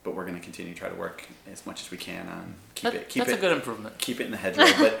 But we're going to continue to try to work as much as we can on That's a good improvement. Keep it in the hedgerow.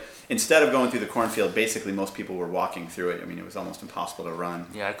 But instead of going through the cornfield, basically most people were walking through it. I mean, it was almost impossible to run.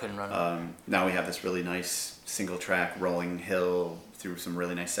 Yeah, I couldn't run. Now we have this really nice single track rolling hill through some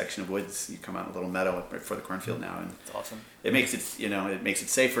really nice section of woods. You come out in a little meadow right before the cornfield now, and It's awesome. it makes it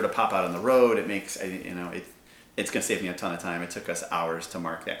safer to pop out on the road. It makes it's going to save me a ton of time. It took us hours to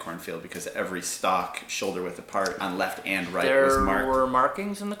mark that cornfield because every stalk shoulder width apart on left and right was There marked. were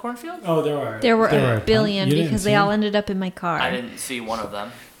markings in the cornfield? Oh, there were. There were a a ton. billion You didn't because see they all them? ended up in my car. I didn't see one of them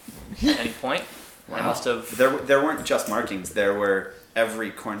at any point. I must have. There weren't just markings. There were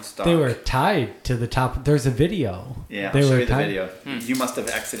every corn stalk. They were tied to the top. There's a video. Yeah, they I'll show were you the tied- video. You must have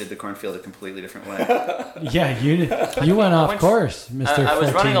exited the cornfield a completely different way. Yeah, you went off course, Mr. I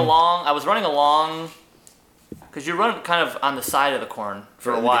was running 14. along. I was running along because you run kind of on the side of the corn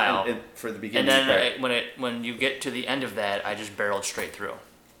for a while, For the and beginning. then when you get to the end of that, I just barreled straight through.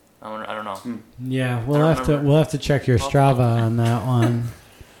 I don't know. Yeah, remember. we'll have to check your Strava on that one.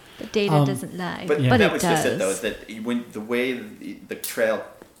 The data doesn't lie, But but that it was does. just it, though, is that when the way the trail,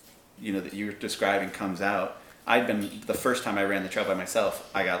 that you're describing comes out, the first time I ran the trail by myself,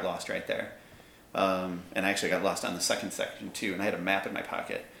 I got lost right there. And I actually got lost on the second section too, and I had a map in my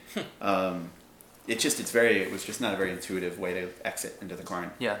pocket. It was just not a very intuitive way to exit into the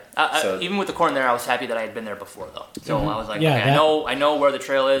corn. Yeah. So- Even with the corn there, I was happy that I had been there before, though. So I was like, Yeah, okay, that- I know where the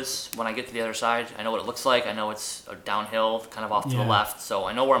trail is when I get to the other side. I know what it looks like. I know it's a downhill, kind of off to the Yeah. left. So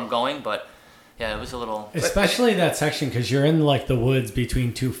I know where I'm going. But yeah, it was a little. Especially that section because you're in like the woods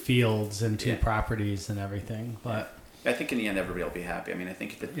between two fields and two Yeah. properties and everything. But I think in the end, everybody will be happy. I mean, I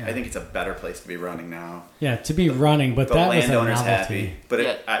think it's a better place to be running now. yeah, to be running, but The that was a landowner's novelty. happy. But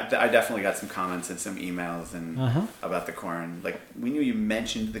Yeah. I definitely got some comments and some emails and about the corn. Like, we knew you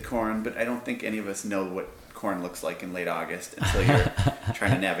mentioned the corn, but I don't think any of us know what corn looks like in late August until you're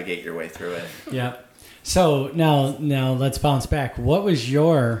trying to navigate your way through it. Yeah. So now let's bounce back. What was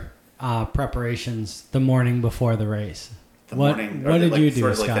your preparations the morning before the race? What did you do,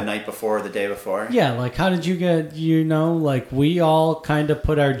 sort of like Scott? the night before, or the day before? Yeah, like how did you get, like we all kind of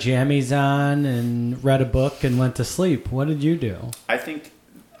put our jammies on and read a book and went to sleep. What did you do? I think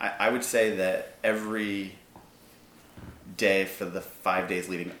I would say that every day for the 5 days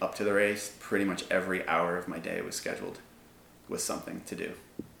leading up to the race, pretty much every hour of my day was scheduled with something to do.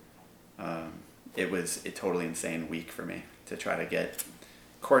 It was a totally insane week for me to try to get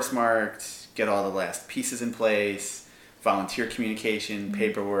course marked, get all the last pieces in place, volunteer communication,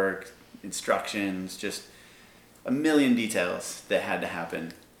 paperwork, instructions, just a million details that had to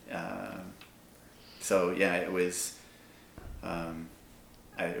happen. So yeah, it was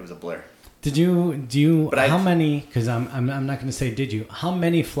a blur. Did you? But how many? Because I'm not going to say did you. How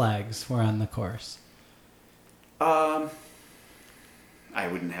many flags were on the course? I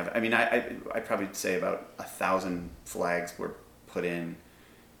wouldn't have. I mean, I'd probably say about 1,000 flags were put in,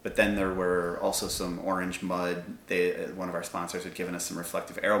 but then there were also some orange mud. One of our sponsors had given us some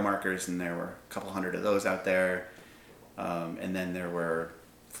reflective arrow markers, and there were a couple hundred of those out there. And then there were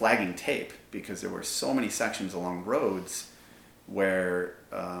flagging tape because there were so many sections along roads where,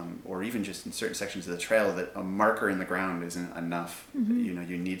 or even just in certain sections of the trail, that a marker in the ground isn't enough. Mm-hmm.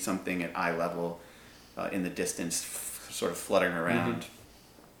 You need something at eye level in the distance, sort of fluttering around.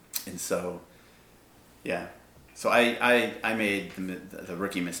 And so, yeah. So I made the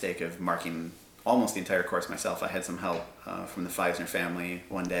rookie mistake of marking almost the entire course myself. I had some help from the Feisner family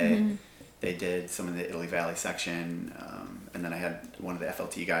one day. Mm-hmm. They did some of the Italy Valley section, and then I had one of the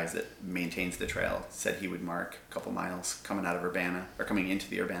FLT guys that maintains the trail said he would mark a couple miles coming out of Urbana or coming into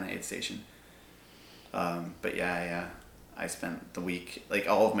the Urbana aid station. But yeah, I spent the week, like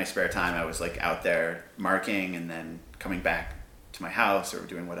all of my spare time, I was like out there marking and then coming back to my house or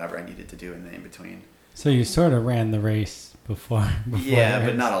doing whatever I needed to do in the in between. So you sort of ran the race before Yeah, the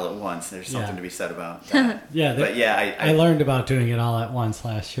but race. not all at once. There's something Yeah. to be said about that. Yeah, But yeah, I learned about doing it all at once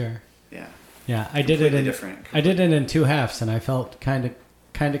last year. yeah. Yeah, I did it Completely in different. I did it in two halves, and I felt kind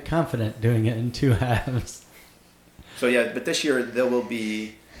of confident doing it in two halves. So yeah, but this year there will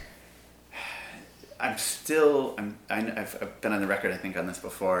be. I've been on the record, I think, on this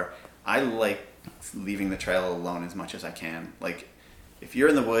before. I like leaving the trail alone as much as I can. Like, if you're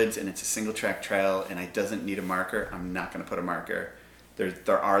in the woods and it's a single track trail and I doesn't need a marker, I'm not going to put a marker.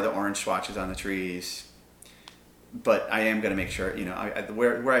 There are the orange swatches on the trees, but I am going to make sure,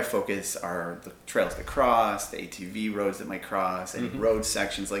 where I focus are the trails that cross, the ATV roads that might cross, any road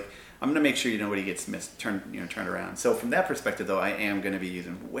sections. Like, I'm going to make sure nobody gets turned around. So from that perspective, though, I am going to be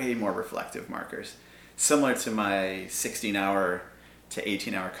using way more reflective markers, similar to my 16-hour to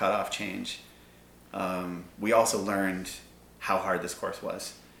 18-hour cutoff change, we also learned how hard this course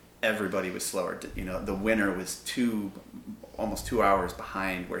was. Everybody was slower. You know, the winner was almost 2 hours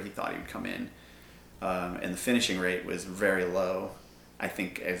behind where he thought he would come in. And the finishing rate was very low, I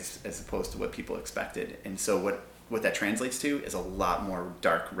think, as opposed to what people expected. And so what that translates to is a lot more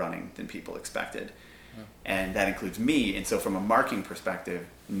dark running than people expected. And that includes me. And so from a marking perspective,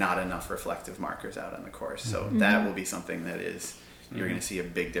 not enough reflective markers out on the course. So that will be something that you're going to see a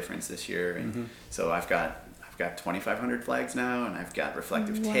big difference this year. And so I've got 2,500 flags now, and I've got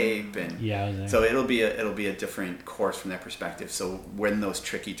reflective tape, and so it'll be a different course from that perspective. So when those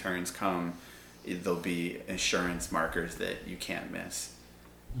tricky turns come, there'll be assurance markers that you can't miss.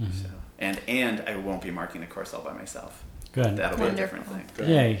 So, and I won't be marking the course all by myself. Good. That'll be a different thing.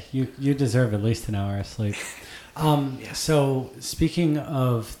 Yay, you deserve at least an hour of sleep. So speaking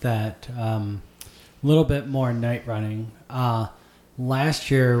of that, little bit more night running. Last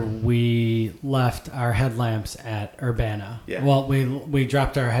year we left our headlamps at Urbana. Yeah. Well, we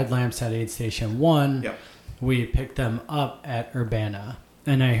dropped our headlamps at Aid Station 1. Yep. We picked them up at Urbana.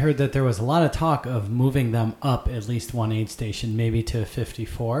 And I heard that there was a lot of talk of moving them up at least one aid station, maybe to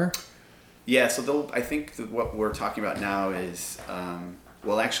 54. Yeah, so I think that what we're talking about now is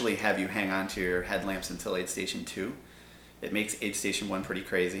we'll actually have you hang on to your headlamps until aid station 2. It makes aid station 1 pretty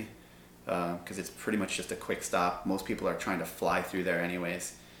crazy because it's pretty much just a quick stop. Most people are trying to fly through there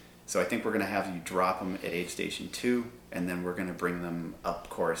anyways. So I think we're going to have you drop them at aid station 2, and then we're going to bring them up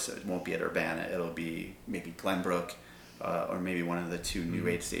course. It won't be at Urbana. It'll be maybe Glenbrook, or maybe one of the 2 new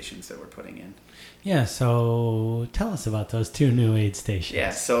aid stations that we're putting in. Yeah, so tell us about those 2 new aid stations.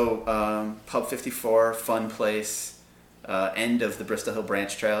 Yeah, so Pub 54, fun place, end of the Bristol Hill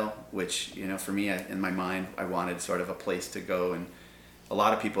Branch Trail, which, you know, for me, in my mind, I wanted sort of a place to go, and a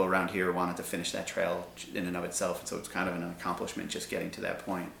lot of people around here wanted to finish that trail in and of itself, and so it's kind of an accomplishment just getting to that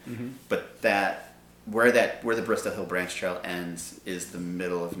point. But where the Bristol Hill Branch Trail ends is the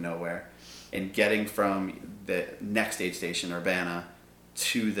middle of nowhere. And getting from the next aid station, Urbana,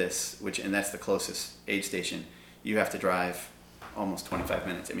 to this, and that's the closest aid station, you have to drive almost 25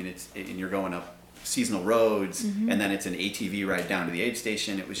 minutes. I mean, and you're going up seasonal roads, and then it's an ATV ride down to the aid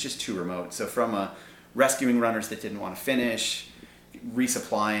station. It was just too remote. So from rescuing runners that didn't want to finish,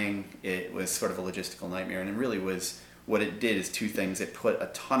 resupplying, it was sort of a logistical nightmare. And it really was, what it did is 2 things. It put a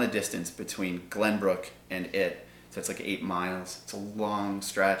ton of distance between Glenbrook and it. So it's like 8 miles. It's a long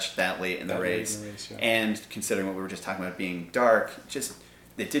stretch that late in the race. Yeah. And considering what we were just talking about being dark,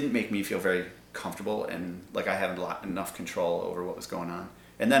 it didn't make me feel very comfortable and like I had enough control over what was going on.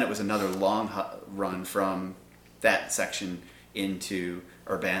 And then it was another long run from that section into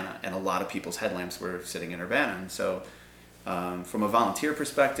Urbana, and a lot of people's headlamps were sitting in Urbana. And so from a volunteer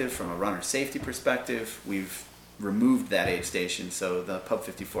perspective, from a runner safety perspective, we've removed that aid station. So the Pub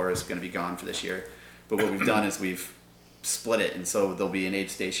 54 is going to be gone for this year. But what we've done is we've split it, and so there'll be an aid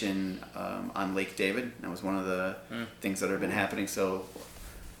station on Lake David. That was one of the things that have been happening. So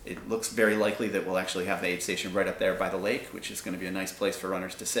it looks very likely that we'll actually have the aid station right up there by the lake, which is going to be a nice place for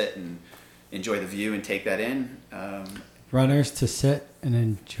runners to sit and enjoy the view and take that in. Runners to sit and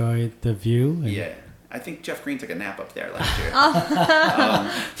enjoy the view? Yeah. I think Jeff Green took a nap up there last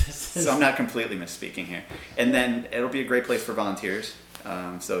year. So I'm not completely misspeaking here. And then it'll be a great place for volunteers.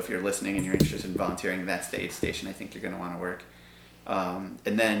 So if you're listening and you're interested in volunteering, that's the aid station I think you're going to want to work. And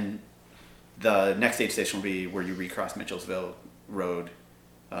then the next aid station will be where you recross Mitchellsville Road.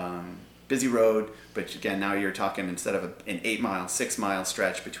 Busy road, but again, now you're talking, instead of an 8 mile, 6 mile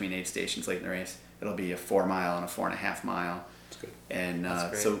stretch between aid stations late in the race, it'll be a 4 mile and a 4.5 mile. That's good.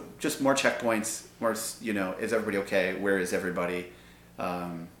 And so just more checkpoints, more, is everybody okay? Where is everybody?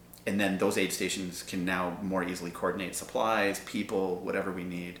 And then those aid stations can now more easily coordinate supplies, people, whatever we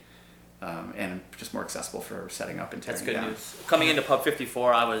need, and just more accessible for setting up and tearing That's good down. news. Coming into Pub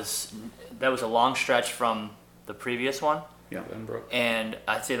 54, that was a long stretch from the previous one, Yeah. Glenbrook. and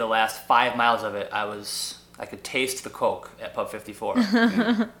I'd say the last 5 miles of it, I could taste the Coke at Pub 54.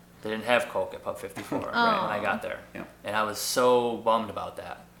 Yeah. They didn't have Coke at Pub 54 when Oh. I got there, Yeah. and I was so bummed about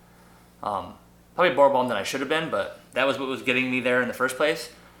that. Probably more bummed than I should have been, but that was what was getting me there in the first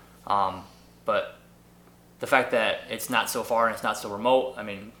place. But the fact that it's not so far and it's not so remote, I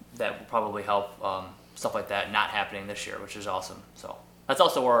mean, that will probably help stuff like that not happening this year, which is awesome. So that's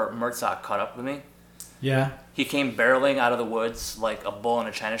also where Mertzak caught up with me. Yeah. He came barreling out of the woods like a bull in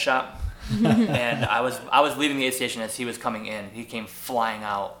a china shop, and I was leaving the aid station as he was coming in. He came flying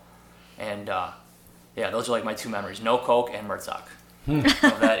out, and yeah, those are like my 2 memories: no Coke and Mertzak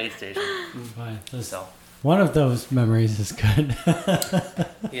of that aid station. So One of those memories is good.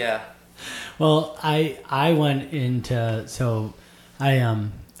 yeah. Well, I went into,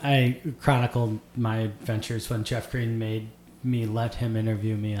 I chronicled my adventures when Jeff Green made me let him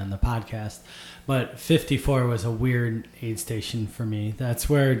interview me on the podcast. But 54 was a weird aid station for me. That's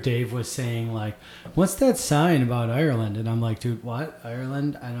where Dave was saying, like, what's that sign about Ireland? And I'm like, dude, what?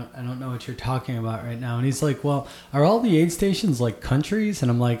 Ireland? I don't know what you're talking about right now. And he's like, well, are all the aid stations like countries? And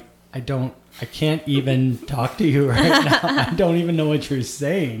I'm like, I can't even talk to you right now. I don't even know what you're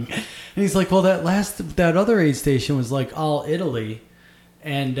saying. And he's like, well, that other aid station was like all Italy.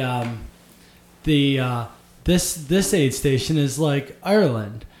 And this aid station is like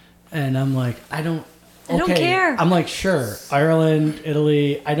Ireland. And I'm like, I don't care. I'm like, sure, Ireland,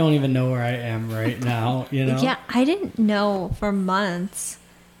 Italy. I don't even know where I am right now, you know? Yeah, I didn't know for months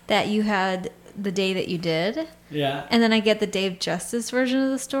that you had the day that you did. Yeah. And then I get the Dave Justice version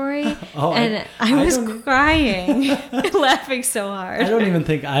of the story. I was crying, laughing so hard. I don't even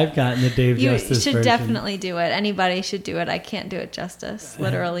think I've gotten the Dave Justice version. You should definitely do it. Anybody should do it. I can't do it justice,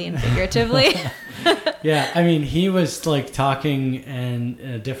 literally and figuratively. Yeah, I mean, he was like talking in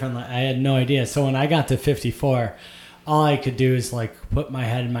a different. I had no idea. So when I got to 54, all I could do is like put my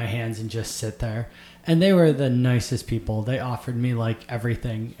head in my hands and just sit there. And they were the nicest people. They offered me like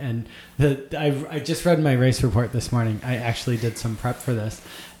everything. And I just read my race report this morning. I actually did some prep for this.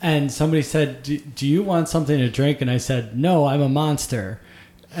 And somebody said, do you want something to drink? And I said, no, I'm a monster.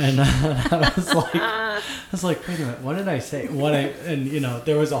 And I was like, wait a minute, what did I say? And you know,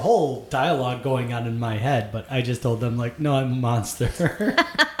 there was a whole dialogue going on in my head, but I just told them like, no, I'm a monster.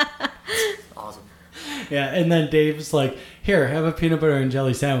 Awesome. Yeah, and then Dave's like, here, have a peanut butter and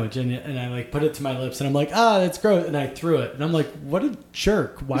jelly sandwich. And I like put it to my lips and I'm like, that's gross. And I threw it. And I'm like, what a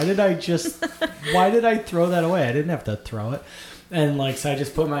jerk. Why did I throw that away? I didn't have to throw it. And like, so I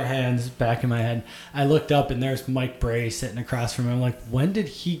just put my hands back in my head. I looked up and there's Mike Bray sitting across from me. I'm like, when did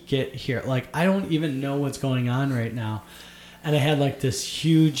he get here? Like, I don't even know what's going on right now. And I had like this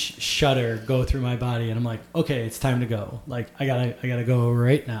huge shudder go through my body. And I'm like, okay, it's time to go. Like, I gotta go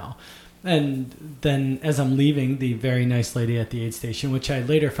right now. And then as I'm leaving, the very nice lady at the aid station, which I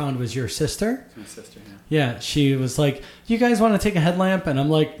later found was your sister. My sister, yeah. Yeah, she was like, you guys want to take a headlamp? And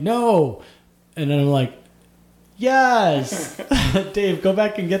I'm like, no. And then I'm like, yes. Dave, go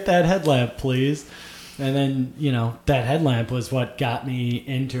back and get that headlamp, please. And then, you know, that headlamp was what got me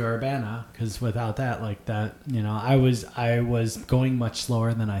into Urbana, because without that, like that, you know, I was going much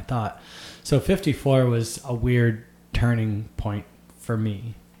slower than I thought. So 54 was a weird turning point for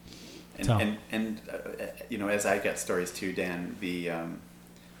me. And you know, as I get stories too, Dan, the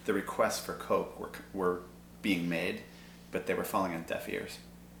requests for Coke were being made, but they were falling on deaf ears,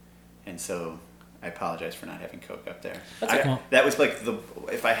 and so I apologize for not having Coke up there. That was like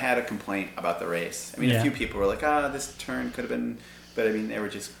if I had a complaint about the race. I mean, a few people were like, this turn could have been, but I mean, they were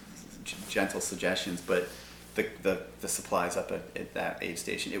just gentle suggestions. But the supplies up at that aid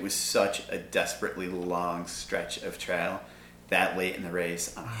station, it was such a desperately long stretch of trail. That late in the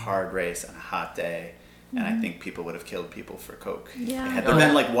race, on a hard race, on a hot day, and I think people would have killed people for Coke. Yeah. Had there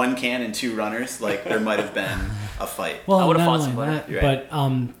been like one can and two runners, like there might have been a fight. Well, I would have not fought only somebody. that,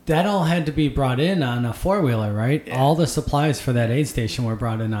 but that all had to be brought in on a four-wheeler, right? Yeah. All the supplies for that aid station were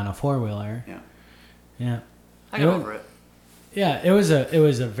brought in on a four-wheeler. Yeah. Yeah. I got over it. Yeah, it was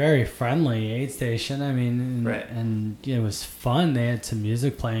a very friendly aid station. I mean, Right. and it was fun. They had some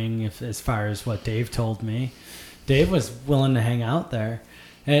music playing, as far as what Dave told me. Dave was willing to hang out there.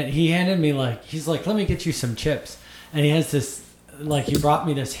 And he handed me he's like, let me get you some chips. And he has this, he brought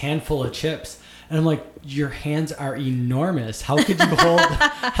me this handful of chips. And I'm like, your hands are enormous. How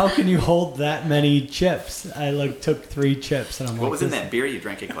can you hold that many chips? I took 3 chips and I'm like, what was in that beer you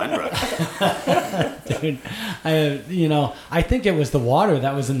drank at Glenbrook? Dude, I think it was the water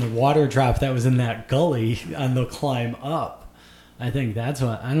that was in the water drop that was in that gully on the climb up. I think that's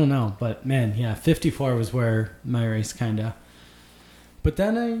what, I don't know, but man, yeah, 54 was where my race but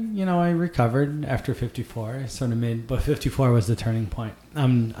then I recovered after 54. I sort of but 54 was the turning point.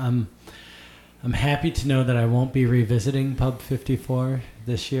 I'm happy to know that I won't be revisiting Pub 54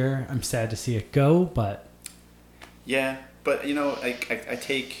 this year. I'm sad to see it go, but yeah, but I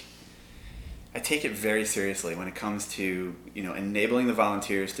take it very seriously when it comes to enabling the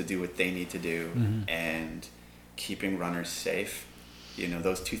volunteers to do what they need to do and keeping runners safe.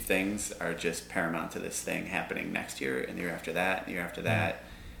 Those two things are just paramount to this thing happening next year and the year after that and the year after that.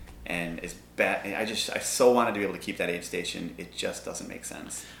 And it's bad. I so wanted to be able to keep that aid station. It just doesn't make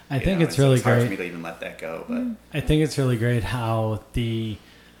sense. I think it's really it's hard great for me to even let that go. But I think it's really great how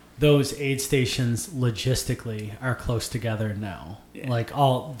those aid stations logistically are close together now. Yeah. Like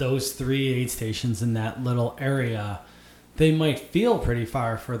all those 3 aid stations in that little area, they might feel pretty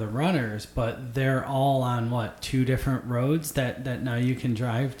far for the runners, but they're all on 2 different roads that now you can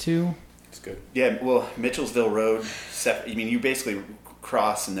drive to. It's good. Yeah, well, Mitchellsville Road, you basically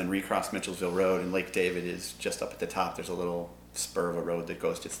cross and then recross Mitchellsville Road, and Lake David is just up at the top. There's a little spur of a road that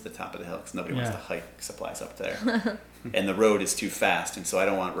goes just to the top of the hill because nobody wants to hike supplies up there. And the road is too fast, and so I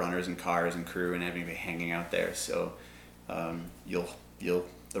don't want runners and cars and crew and everybody hanging out there. So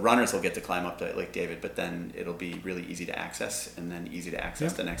the runners will get to climb up to Lake David, but then it'll be really easy to access, and then easy to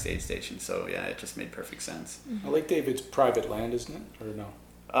access the next aid station. So yeah, it just made perfect sense. Lake David's private land, isn't it, or no?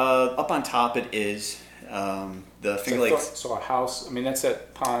 Up on top it is. The Finger Lakes. So a house. I mean, that's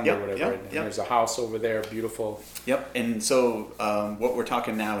that pond or whatever. Right? There's a house over there, beautiful. Yep. And so what we're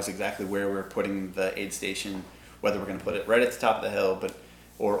talking now is exactly where we're putting the aid station. Whether we're going to put it right at the top of the hill,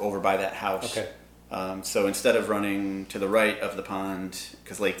 or over by that house. Okay. So instead of running to the right of the pond,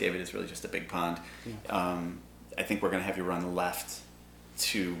 because Lake David is really just a big pond, I think we're going to have you run left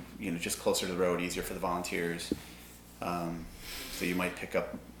to just closer to the road, easier for the volunteers. So you might pick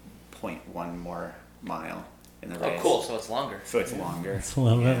up 0.1 more mile in the race. Oh, cool. So it's longer. So it's longer. It's a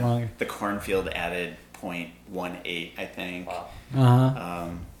little bit longer. The cornfield added 0.18, I think. Wow. Uh-huh.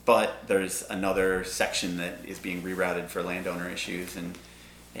 But there's another section that is being rerouted for landowner issues, and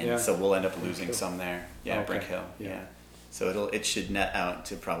so we'll end up losing some there. Yeah, Okay. Brink Hill. Yeah. So it should net out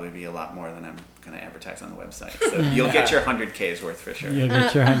to probably be a lot more than I'm going to advertise on the website. So you'll get your 100Ks worth for sure. You'll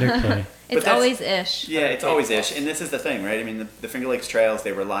get your 100K. It's always ish. Yeah, it's always ish. And this is the thing, right? I mean, the Finger Lakes Trails,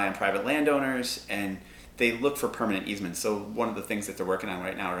 they rely on private landowners, and they look for permanent easements. So one of the things that they're working on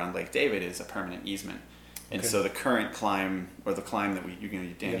right now around Lake David is a permanent easement. And so the current climb, or the climb that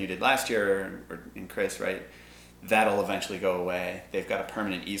Dan, you did last year, and Chris, right? That'll eventually go away. They've got a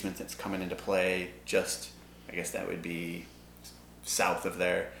permanent easement that's coming into play just, I guess that would be south of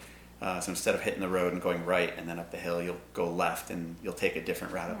there. So instead of hitting the road and going right and then up the hill, you'll go left and you'll take a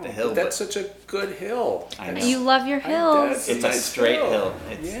different route up the hill. But that's such a good hill. I know. You love your hills. It's a straight hill.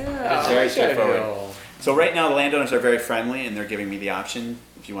 It's very I like straightforward. that hill. So right now the landowners are very friendly, and they're giving me the option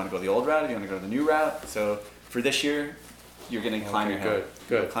if you want to go the old route, if you want to go the new route. So for this year, you're going to climb your hill.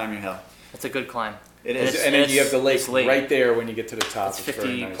 Good. Climb your hill. It's a good climb. It is. And then you have the lake it's late. right there when you get to the top. It's It's 50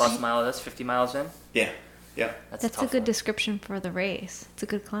 very nice. plus miles. That's 50 miles in. Yeah. That's a tough good one. description for the race. It's a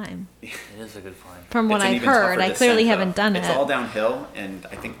good climb. It is a good climb. From what It's an I've even tougher heard, I descent, clearly though. haven't done It's it. all downhill, and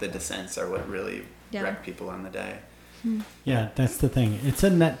I think the descents are what really Yeah. wreck people on the day. Yeah, that's the thing. It's a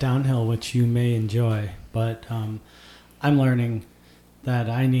net downhill, which you may enjoy, but I'm learning that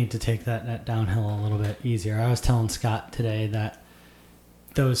I need to take that net downhill a little bit easier. I was telling Scott today that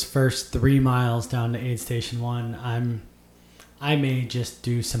those first 3 miles down to aid station 1, I may just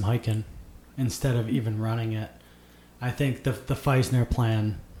do some hiking instead of even running it. I think the Feisner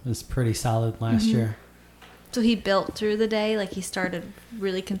plan was pretty solid last year. So he built through the day, like he started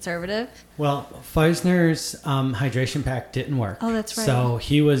really conservative. Well, Feisner's hydration pack didn't work. Oh, that's right. So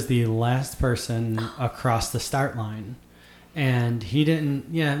he was the last person across the start line. And he didn't,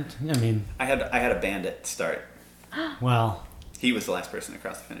 I mean, I had a bandit start. well, He was the last person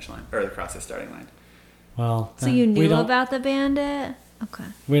across the finish line, or across the starting line. well. So then you we knew don't- about the bandit? Okay.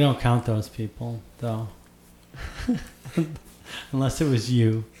 We don't count those people, though. Unless it was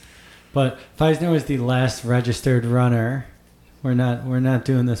you. But Feisner was the last registered runner. We're not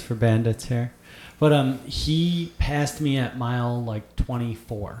doing this for bandits here. But he passed me at mile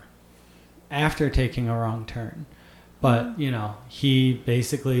 24 after taking a wrong turn. But, he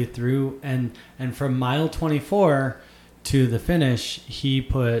basically threw and from mile 24 to the finish, he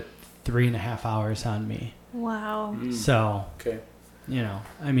put 3.5 hours on me. Wow. So, Okay.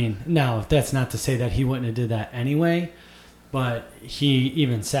 I mean, now that's not to say that he wouldn't have did that anyway, but he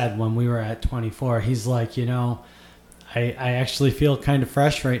even said when we were at 24, he's like, I actually feel kind of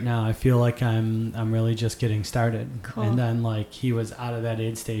fresh right now. I feel like I'm really just getting started. Cool. And then he was out of that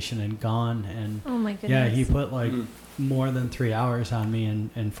aid station and gone, and Oh my goodness. yeah, he put more than 3 hours on me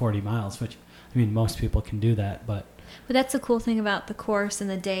in 40 miles, which I mean most people can do that, but that's the cool thing about the course and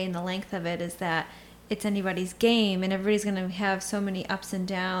the day and the length of it is that it's anybody's game, and everybody's going to have so many ups and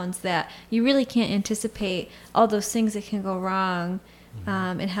downs that you really can't anticipate all those things that can go wrong,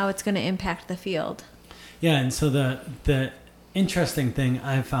 and how it's going to impact the field. yeah. And so the interesting thing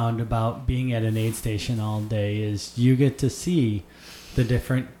I found about being at an aid station all day is you get to see the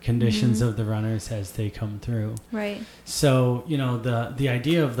different conditions of the runners as they come through. Right. So, the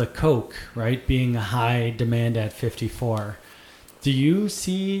idea of the Coke, right, being a high demand at 54, do you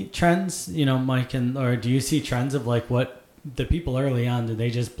see trends, Mike, or do you see trends of what the people early on, do they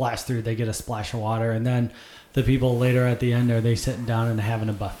just blast through, they get a splash of water, and then the people later at the end, are they sitting down and having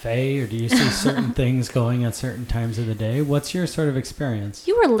a buffet, or do you see certain things going at certain times of the day? What's your sort of experience?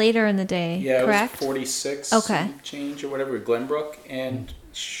 You were later in the day, Yeah, correct? it was 46 Okay. change or whatever at Glenbrook, and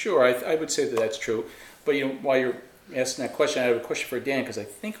sure, I would say that that's true. But while you're asking that question, I have a question for Dan, because I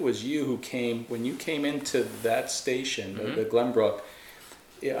think it was you who came when you came into that station, the Glenbrook.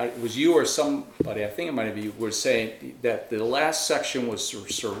 It was you or somebody, I think it might have been you, were saying that the last section was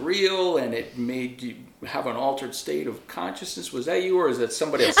surreal and it made you have an altered state of consciousness. Was that you, or is that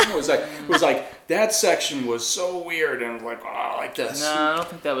somebody else? Someone was like that section was so weird and like like this. No, I don't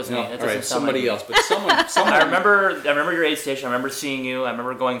think that was me. No, That all doesn't right, sound somebody like else, but someone. I remember your aid station. I remember seeing you. I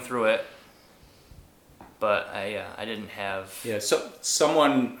remember going through it. But I didn't have. Yeah, so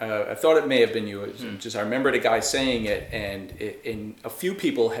someone, I thought it may have been you. It was just I remember the guy saying it, and a few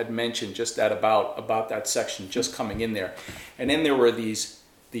people had mentioned just that about that section just coming in there, and then there were these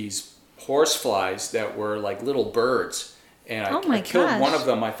horse flies that were like little birds, and I killed one of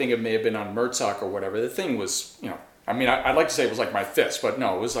them. I think it may have been on Murtzok or whatever. The thing was, I mean, I'd like to say it was like my fist, but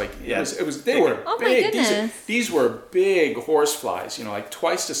no, it was like it was. They were Oh my big. goodness. These were big horse flies. Like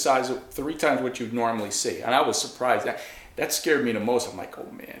twice the size, 3 times what you'd normally see. And I was surprised. That scared me the most. I'm like, oh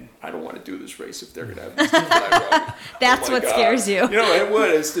man, I don't want to do this race if they're gonna have these things fly around. That's what scares you. It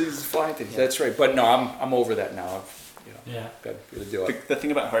would. It's these flying things. That's right. But no, I'm over that now. Got to do it. The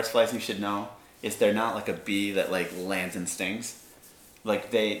thing about horseflies you should know is they're not like a bee that like lands and stings.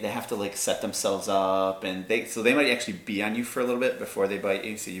 Like they have to like set themselves up, and they might actually be on you for a little bit before they bite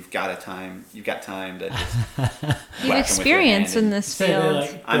you. So you've got time to just You've experienced in this field.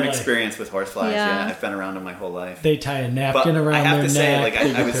 I'm experienced with horseflies. Yeah. Yeah, I've been around them my whole life. They tie a napkin But around I have their to say, neck. like they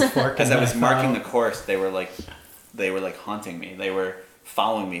I get was their fork as and I was knife marking out. the course, they were like haunting me. They were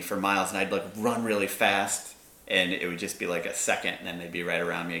following me for miles, and I'd like run really fast, and it would just be like a second, and then they'd be right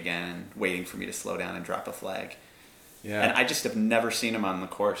around me again, waiting for me to slow down and drop a flag. Yeah. And I just have never seen them on the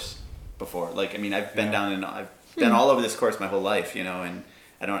course before. Like, I mean, I've been down and I've been all over this course my whole life, and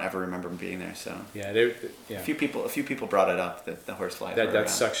I don't ever remember them being there. So Yeah, a few people brought it up that the horseflies were that around.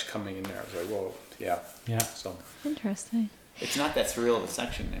 section coming in there. I was like, whoa, yeah. Yeah. So Interesting. It's not that surreal of a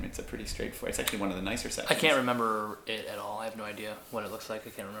section. I mean, it's a pretty straightforward. It's actually one of the nicer sections. I can't remember it at all. I have no idea what it looks like. I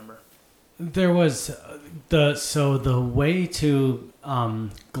can't remember. There was the way to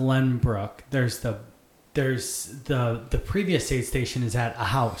Glenbrook. There's the previous aid station is at a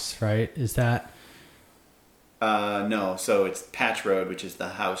house, right? Is that No, so it's Patch Road, which is the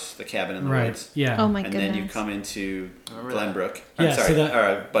house, the cabin in the right? woods. Yeah. Oh my And goodness. then you come into Remember Glenbrook. Yeah, I'm sorry, so that-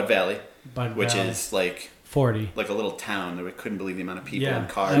 or Bud Valley, Bud which Valley. is like 40. a little town that we couldn't believe the amount of people Yeah, and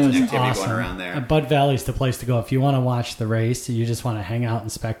cars that and was activity awesome. going around there. Bud Valley's the place to go if you want to watch the race. You just want to hang out and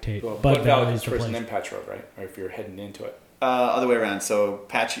spectate. Well, Bud Bud Valley Valley's is the first and place. then Patch Road, right? Or if you're heading into it. Other way around. So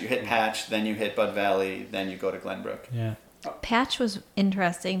Patch, you hit Patch, then you hit Bud Valley, then you go to Glenbrook. Yeah. Patch was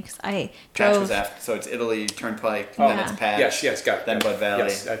interesting because I Patch drove. was after, so it's Italy Turnpike, Oh, then it's Patch. Yes, got it. Then Bud Valley.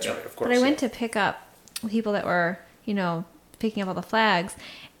 Yes, that's Yep. right, of course. But I went to pick up people that were, picking up all the flags,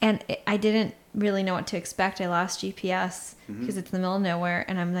 and I didn't really know what to expect. I lost GPS because it's in the middle of nowhere,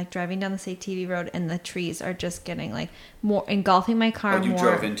 and I'm like driving down the TV road, and the trees are just getting like more engulfing my car. Oh, you more.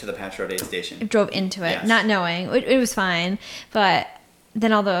 drove into the Patch Road aid station. I drove into it, Yes. not knowing. It was fine, but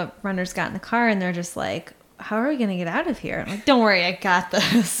then all the runners got in the car, and they're just like, "How are we gonna get out of here?" I'm like, "Don't worry, I got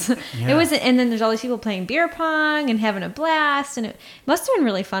this." Yeah. It wasn't, and then there's all these people playing beer pong and having a blast, and it must have been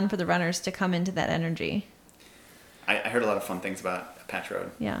really fun for the runners to come into that energy. I heard a lot of fun things about Patch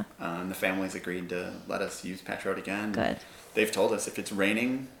Road. Yeah. The families agreed to let us use Patch Road again. Good. They've told us if it's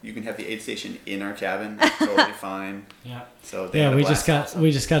raining, you can have the aid station in our cabin. It's totally fine. Yeah. So they Yeah, had a we blast just got also.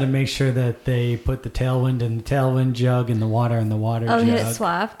 we just got to make sure that they put the tailwind in the tailwind jug and the water in the water Oh, jug. they had it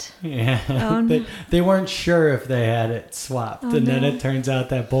swapped. Yeah. Oh, no. they weren't sure if they had it swapped, Oh, and then no. it turns out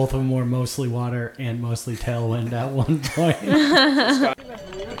that both of them were mostly water and mostly tailwind at one point.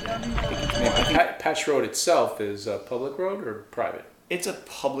 Patch Road itself is a public road or private? It's a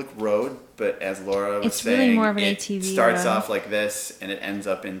public road, but as Laura was It's really saying, more of an it ATV starts road. off like this, and it ends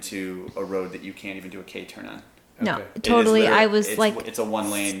up into a road that you can't even do a K turn on. No, Okay. It is totally. literally- I was it's a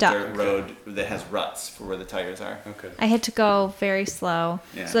one-lane stuck. dirt road that has ruts for where the tires are. Okay. I had to go very slow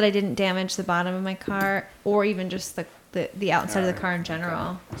Yeah. so that I didn't damage the bottom of my car or even just the outside of the car in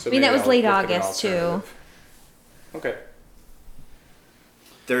general. So I mean, that maybe was I'll late look at an August too. alternative. Okay.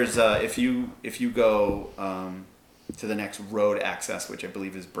 There's if you go to the next road access, which I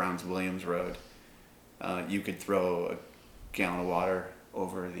believe is Browns Williams Road, you could throw a gallon of water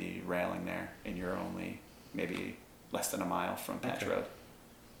over the railing there, and you're only maybe less than a mile from Patch Okay. Road.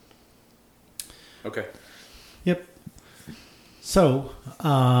 Okay. Yep. So,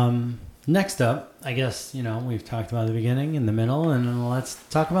 Next up, I guess, we've talked about the beginning and the middle, and let's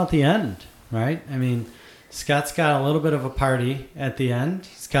talk about the end, right? I mean, Scott's got a little bit of a party at the end.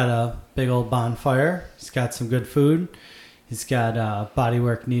 He's got a big old bonfire. He's got some good food. He's got body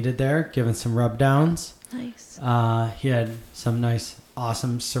work needed there, giving some rub downs. Nice. He had some nice,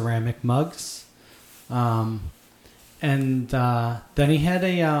 awesome ceramic mugs. And then he had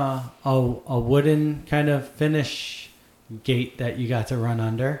a wooden kind of finish gate that you got to run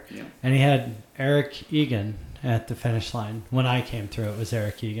under. Yeah. And he had Eric Egan at the finish line. When I came through, it was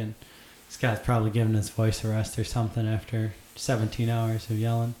Eric Egan. Scott's probably given his voice a rest or something after 17 hours of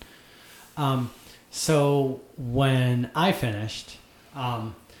yelling. So when I finished,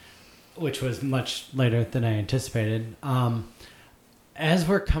 which was much later than I anticipated, as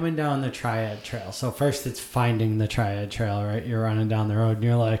we're coming down the Triad Trail, so first it's finding the Triad Trail, right? You're running down the road and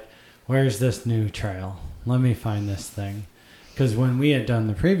you're like, where's this new trail? Let me find this thing. Because when we had done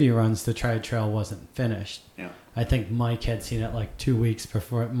the preview runs, the Triad Trail wasn't finished. Yeah. I think Mike had seen it like 2 weeks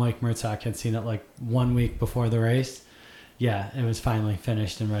before. Mike Mertzak had seen it like 1 week before the race. Yeah, it was finally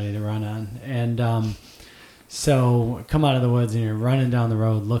finished and ready to run on. And so come out of the woods and you're running down the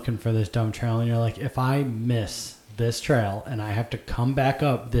road looking for this dumb trail. And you're like, if I miss this trail and I have to come back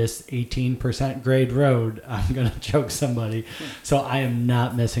up this 18% grade road, I'm going to choke somebody. So I am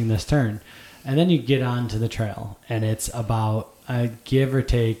not missing this turn. And then you get onto the trail and it's about, give or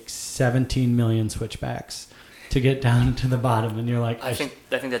take, 17 million switchbacks to get down to the bottom. And you're like, I think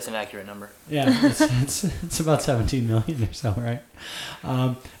that's an accurate number. yeah, it's about 17 million or so, right?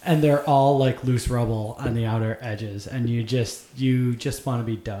 And they're all like loose rubble on the outer edges, and you just want to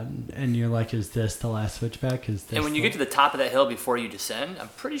be done. And you're like, is this the last switchback? Is this? And when you get to the top of that hill before you descend, I'm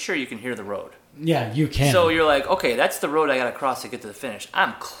pretty sure you can hear the road. Yeah, you can. So you're like, okay, that's the road I got to cross to get to the finish.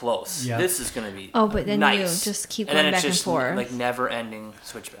 I'm close. Yeah. This is going to be But then nice. you just keep and going then back it's just and forth. like never-ending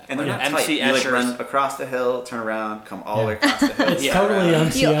switchback. And they're Like not tight. MC You like Escher's- run across the hill, turn around, come all the way across the hill. It's Yeah. totally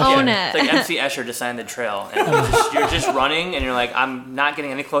MC You Escher. own it. It's like MC Escher designed the trail, and you're just running, and you're like, I'm not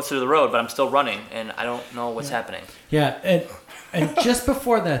getting any closer to the road, but I'm still running, and I don't know what's happening. Yeah, and just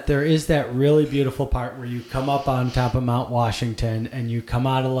before that, there is that really beautiful part where you come up on top of Mount Washington and you come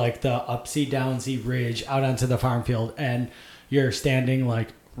out of like the upsy downsy ridge out onto the farm field, and you're standing like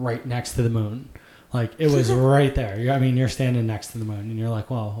right next to the moon. Like it was right there. You're standing next to the moon, and you're like,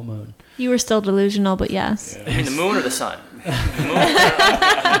 "Whoa, a moon!" You were still delusional, but yes. You mean the moon or the sun? The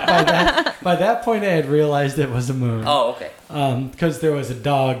moon. By that point, I had realized it was a moon. Oh, okay. Because there was a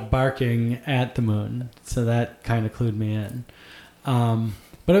dog barking at the moon, so that kind of clued me in.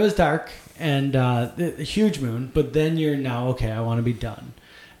 But it was dark and a huge moon. But then you're now okay. I want to be done,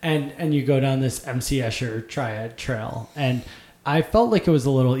 and you go down this MC Escher Triad Trail, and I felt like it was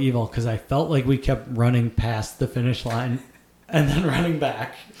a little evil because I felt like we kept running past the finish line, and then running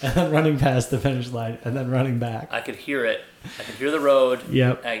back, and then running past the finish line, and then running back. I could hear it. I could hear the road.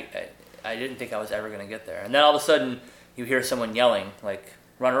 Yep. I didn't think I was ever going to get there. And then all of a sudden, you hear someone yelling, like,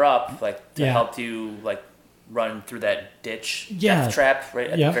 runner up, like, to Yeah. help you, like, run through that ditch Yeah. death trap right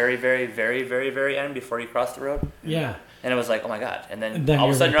at Yep. the very, very, very, very, very end before you cross the road. Yeah. And it was like, oh my God. And then, And then all of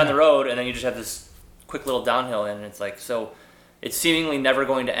a you're sudden right you're on the back. road, and then you just have this quick little downhill, and it's like, so it's seemingly never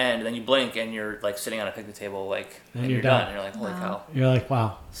going to end. And then you blink, and you're, like, sitting on a picnic table, like, And and you're you're done. done. And you're like, holy Wow. cow. You're like,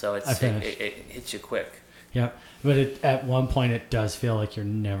 wow. So I it finished. hits you quick. Yep. But at one point, it does feel like you're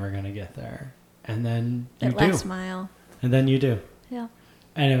never going to get there. And then you That do. last mile. And then you do. Yeah.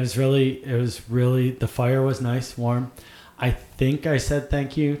 And it was really, the fire was nice, warm. I think I said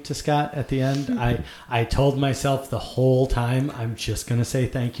thank you to Scott at the end. I told myself the whole time, I'm just going to say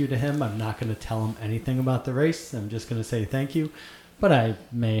thank you to him. I'm not going to tell him anything about the race. I'm just going to say thank you. But I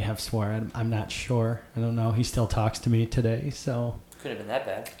may have swore. I'm not sure. I don't know. He still talks to me today, so. Could have been that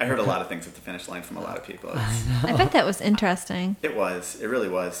bad. I heard a lot of things at the finish line from a lot of people. I bet that was interesting. It was. It really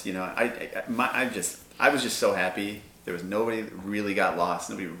was. You know, I was just so happy. There was nobody that really got lost.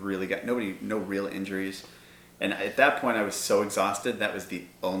 No real injuries. And at that point, I was so exhausted. That was the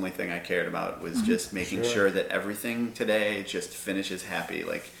only thing I cared about, was just making sure that everything today just finishes happy.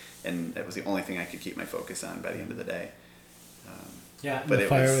 And that was the only thing I could keep my focus on by the end of the day. Yeah, But the it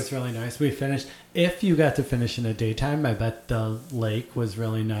fire was- was really nice. We finished. If you got to finish in the daytime, I bet the lake was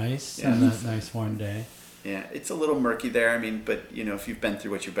really nice on that nice warm day. Yeah, it's a little murky there. I mean, but you know, if you've been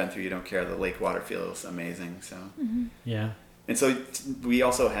through what you've been through, you don't care. The lake water feels amazing. So, Yeah. and so we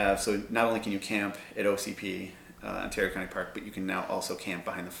also have. So not only can you camp at OCP, Ontario County Park, but you can now also camp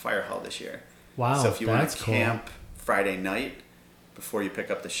behind the fire hall this year. Wow, So if you want that's to cool. camp Friday night before you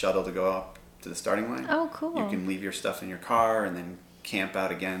pick up the shuttle to go up to the starting line, Oh, cool. you can leave your stuff in your car and then camp out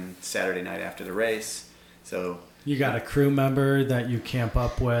again Saturday night after the race. So You got a crew member that you camp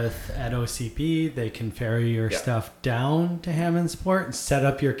up with at OCP. They can ferry your Yeah. stuff down to Hammondsport and set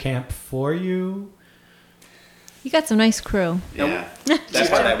up your camp for you. You got some nice crew. Yeah, that's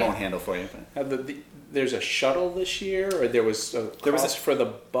what I won't handle for you. But. There's a shuttle this year, or there was a cost for the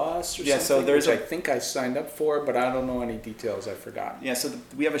bus or Yeah, so something, there's which a- I think I signed up for, but I don't know any details. I forgot. Yeah, so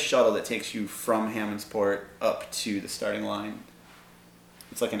we have a shuttle that takes you from Hammondsport up to the starting line.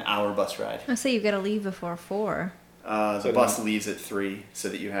 It's like an hour bus ride. I say you got to leave before 4. The So bus then- leaves at 3, so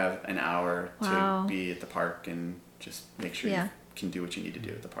that you have an hour Wow. to be at the park and just make sure Yeah. you can do what you need to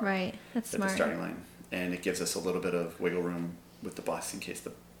do at the park. Right. That's At smart. the starting line, and it gives us a little bit of wiggle room with the bus in case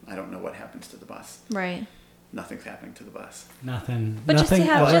I don't know what happens to the bus. Right. Nothing's happening to the bus. Nothing. But just to nothing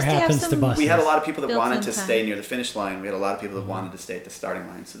have- ever just to have happens to some- buses. We had a lot of people that Built wanted in to time. stay near the finish line. We had a lot of people that wanted to stay at the starting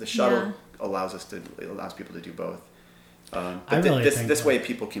line. So the shuttle Yeah. allows people to do both. I But really this think this that- way,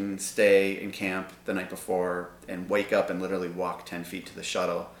 people can stay in camp the night before and wake up and literally walk 10 feet to the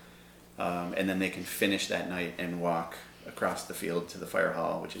shuttle, and then they can finish that night and walk across the field to the fire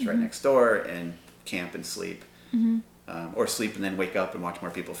hall, which is right next door, and camp and sleep, or sleep and then wake up and watch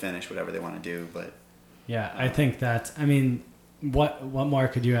more people finish, whatever they want to do. But Yeah, I think that's. I mean, what more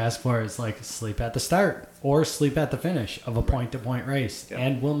could you ask for? Is like sleep at the start or sleep at the finish of a point-to-point race, Yeah.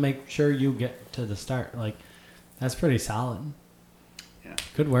 and we'll make sure you get to the start. Like, that's pretty solid. yeah,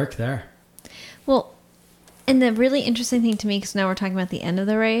 Good work there. Well, and the really interesting thing to me, because now we're talking about the end of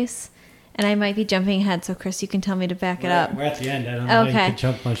the race, and I might be jumping ahead, so Chris, you can tell me to back it up. We're at the end. I don't know how Okay. you could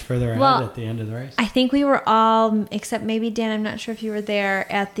jump much further ahead Well, at the end of the race. I think we were all, except maybe Dan, I'm not sure if you were there,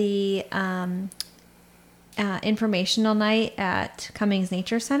 at the informational night at Cummings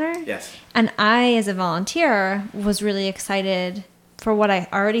Nature Center. yes, And I, as a volunteer, was really excited for what I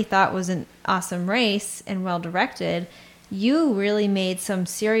already thought was an awesome race and well directed. You really made some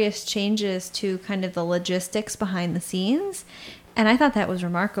serious changes to kind of the logistics behind the scenes. And I thought that was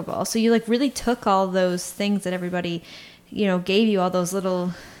remarkable. So you like really took all those things that everybody, gave you, all those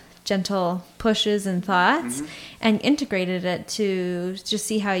little gentle pushes and thoughts, and integrated it to just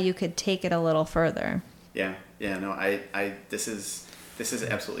see how you could take it a little further. yeah. No, this is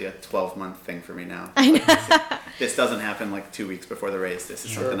absolutely a 12-month thing for me now. I know. This doesn't happen like 2 weeks before the race. This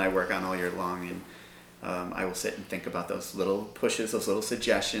is something I work on all year long, and I will sit and think about those little pushes, those little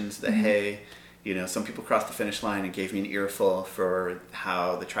suggestions. That hey, some people crossed the finish line and gave me an earful for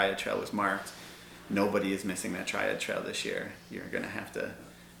how the Triad Trail was marked. Nobody is missing that Triad Trail this year. You're gonna have to,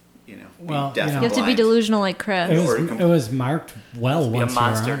 Well, be deaf you and You have to be blind. delusional like Chris. It was marked well Be a once you were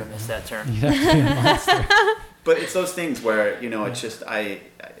monster on. to miss that turn. You'd have to be a monster. But it's those things where it's just I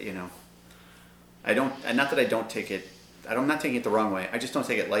don't, and not that I don't take it. I'm not taking it the wrong way. I just don't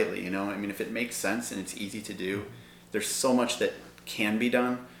take it lightly. I mean, if it makes sense and it's easy to do, there's so much that can be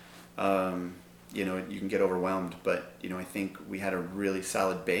done. You can get overwhelmed, but I think we had a really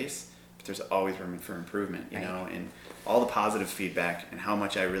solid base. But there's always room for improvement. And all the positive feedback and how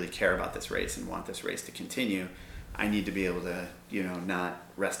much I really care about this race and want this race to continue. I need to be able to, not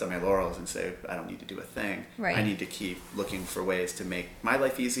rest on my laurels and say, I don't need to do a thing. Right. I need to keep looking for ways to make my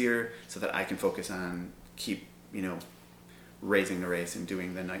life easier so that I can focus on keep, raising the race and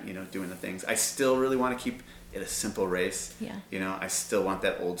doing the things. I still really want to keep it a simple race. Yeah. I still want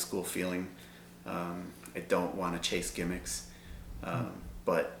that old school feeling. I don't want to chase gimmicks.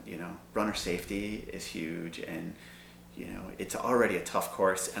 But, runner safety is huge, and, it's already a tough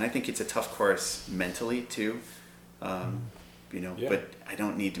course. And I think it's a tough course mentally too. Yeah. But I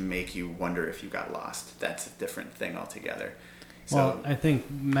don't need to make you wonder if you got lost. That's a different thing altogether. So, Well, I think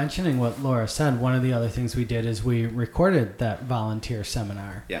mentioning what Laura said, one of the other things we did is we recorded that volunteer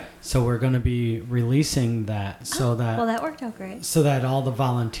seminar. yeah. So we're going to be releasing that so that Well, that worked out great. so that all the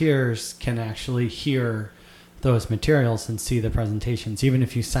volunteers can actually hear those materials and see the presentations. Even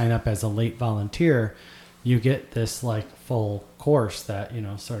if you sign up as a late volunteer, you get this like full course that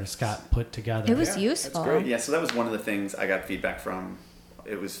sort of Scott put together. It was Yeah, that's useful. great. Yeah, so that was one of the things I got feedback from.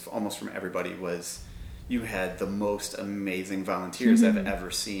 It was almost from everybody was you had the most amazing volunteers I've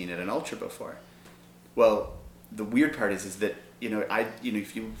ever seen at an ultra before. Well, the weird part is that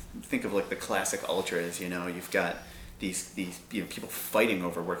if you think of like the classic ultras, you've got these people fighting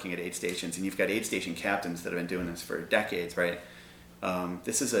over working at aid stations, and you've got aid station captains that have been doing this for decades, right?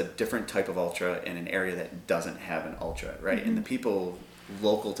 This is a different type of ultra in an area that doesn't have an ultra, right? And the people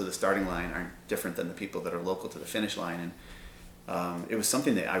local to the starting line aren't different than the people that are local to the finish line. And it was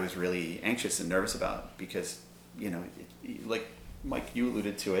something that I was really anxious and nervous about because, like Mike, you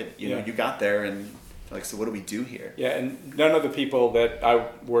alluded to it, you got there and like, so what do we do here? Yeah, and none of the people that I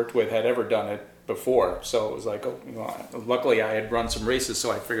worked with had ever done it before, so it was like, luckily I had run some races,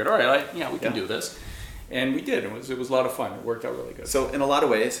 so I figured, all right, we can do this. And we did. It was a lot of fun. It worked out really good. So in a lot of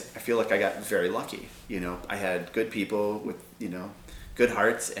ways, I feel like I got very lucky. I had good people with, good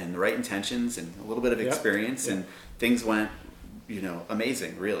hearts and the right intentions and a little bit of experience, and things went,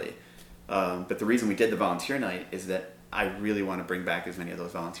 amazing, really. But the reason we did the volunteer night is that I really want to bring back as many of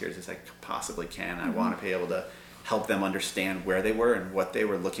those volunteers as I possibly can. I want to be able to help them understand where they were and what they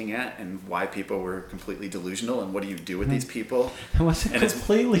were looking at and why people were completely delusional and what do you do with these people. I wasn't And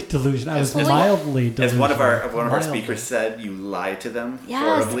completely delusional. I was Well, mildly As delusional. one of our Mildly. speakers said, you lie to them Yes.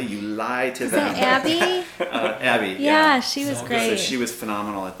 horribly. You lie to Is them. that Abby? Abby. Yeah, she was So great. she was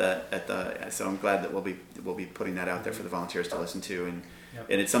phenomenal at that. So I'm glad that we'll be putting that out there for the volunteers to listen to, and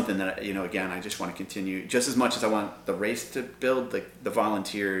it's something that again I just want to continue just as much as I want the race to build the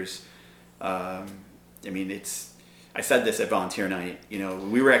volunteers. I said this at volunteer night.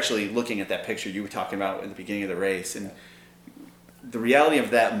 We were actually looking at that picture you were talking about in the beginning of the race, and the reality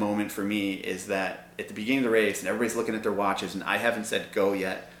of that moment for me is that at the beginning of the race, and everybody's looking at their watches, and I haven't said go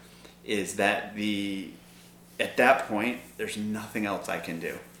yet. Is that at that point, there's nothing else I can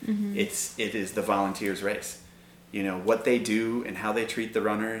do. Mm-hmm. It is the volunteers' race. What they do and how they treat the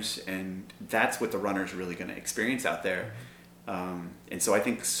runners, and that's what the runner's really going to experience out there. And so I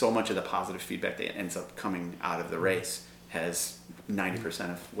think so much of the positive feedback that ends up coming out of the race has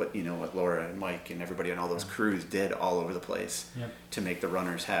 90% of what Laura and Mike and everybody on all those crews did all over the place to make the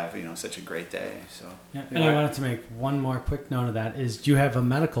runners have such a great day. So And I wanted to make one more quick note of that is you have a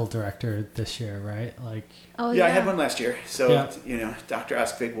medical director this year, right? Oh I had one last year. So Yeah. Dr.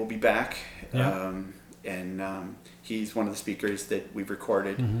 Askvig will be back, Yeah. and he's one of the speakers that we've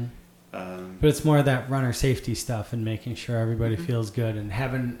recorded. Mm-hmm. But it's more of that runner safety stuff and making sure everybody Mm-hmm. feels good and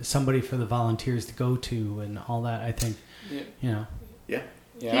having somebody for the volunteers to go to and all that. I think, Yeah.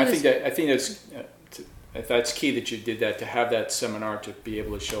 Yeah, I think that's key that you did that, to have that seminar to be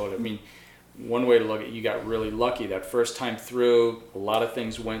able to show it. I mean, one way to look at it, you got really lucky that first time through. A lot of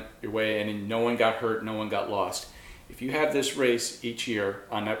things went your way, and no one got hurt, no one got lost. If you have this race each year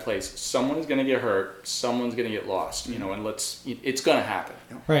on that place, someone is going to get hurt, somene's going to get lost. And it's going to happen.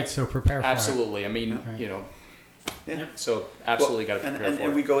 right. So prepare for Absolutely. I mean, Yeah. so absolutely got to prepare and for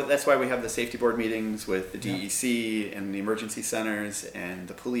and it. we go. That's why we have the safety board meetings with the DEC and the emergency centers and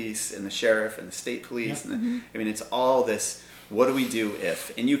the police and the sheriff and the state police. Yeah. And I mean, it's all this. What do we do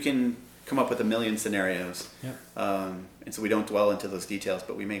if? And you can come up with a million scenarios. Yep. And so we don't dwell into those details,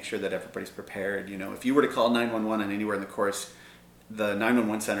 but we make sure that everybody's prepared. If you were to call 911 on anywhere in the course, the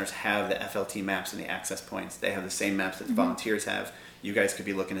 911 centers have the FLT maps and the access points. They have the same maps that the volunteers have. You guys could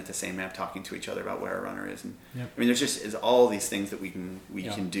be looking at the same map, talking to each other about where a runner is. And Yep. I mean, is all these things that we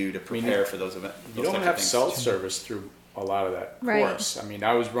can do to prepare for those events. You don't have cell service through a lot of that Right. course. I mean,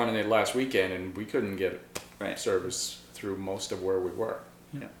 I was running it last weekend, and we couldn't get Right. service through most of where we were.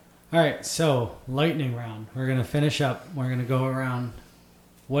 Yeah. All right. So lightning round. We're going to finish up. We're going to go around.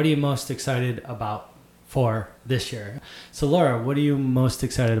 What are you most excited about for this year? So Laura, what are you most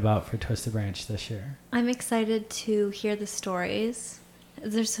excited about for Twisted Branch this year? I'm excited to hear the stories.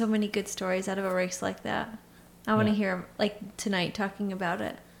 There's so many good stories out of a race like that. I want to hear, like tonight, talking about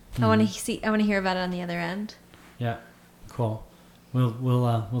it. I want to hear about it on the other end. Yeah. Cool.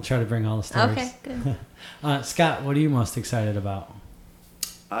 We'll try to bring all the stories. Okay, good. Scott, what are you most excited about?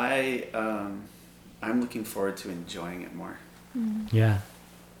 I'm looking forward to enjoying it more. Yeah.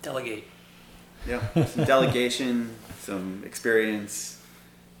 Delegate. Yeah, some delegation, some experience,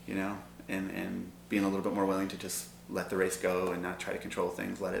 and being a little bit more willing to just let the race go and not try to control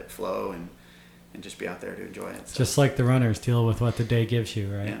things, let it flow, and just be out there to enjoy it. So, Just like the runners deal with what the day gives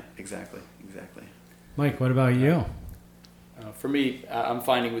you, right? yeah, exactly. Mike, what about you? For me, I'm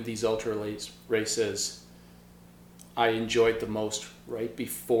finding with these ultra races, I enjoy it the most right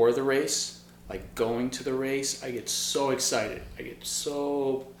before the race. Like going to the race, I get so excited. I get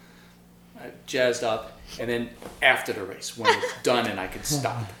so jazzed up. And then after the race, when it's done and I can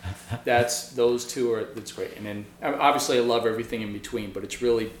stop. Those two are, that's great. And then obviously I love everything in between, but it's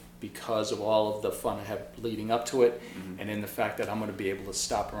really because of all of the fun I have leading up to it, and then the fact that I'm going to be able to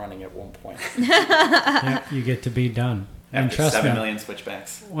stop running at one point. Yeah, you get to be done. And After trust 7 me, million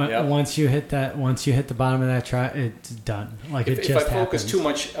switchbacks. Yep. once you hit the bottom of that track, it's done. Like If it just I focus happens. too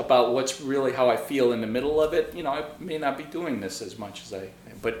much about what's really how I feel in the middle of it, I may not be doing this as much as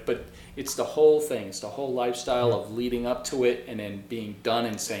but it's the whole thing. It's the whole lifestyle of leading up to it and then being done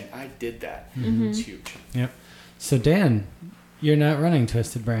and saying, I did that. Mm-hmm. It's huge. Yep. So Dan, you're not running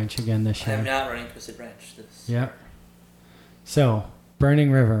Twisted Branch again this year. I'm not running Twisted Branch. Yep. So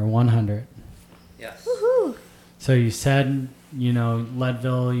Burning River 100. Yes. Woohoo! So you said,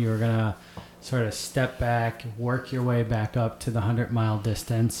 Leadville, you were gonna sort of step back, work your way back up to the 100-mile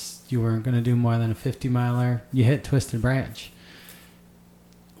distance. You weren't going to do more than a 50-miler. You hit Twisted Branch.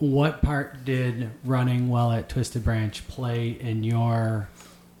 What part did running well at Twisted Branch play in your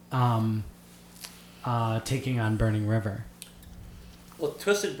taking on Burning River? Well,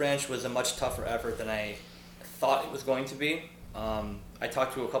 Twisted Branch was a much tougher effort than I thought it was going to be. I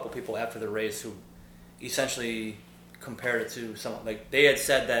talked to a couple people after the race who essentially compared it to like they had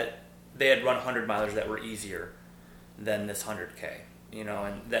said that they had run 100-milers that were easier than this 100K, you know,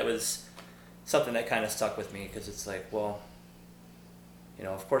 and that was something that kind of stuck with me because it's like, well, you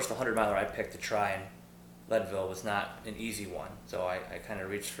know, of course the 100-miler I picked to try in Leadville was not an easy one, so I kind of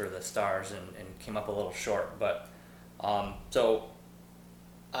reached for the stars and came up a little short, but so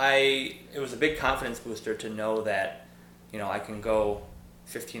it was a big confidence booster to know that, you know, I can go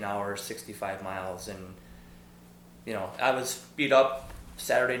 15 hours, 65 miles, and, you know, I was beat up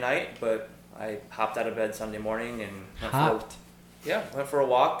Saturday night, but I hopped out of bed Sunday morning and went for a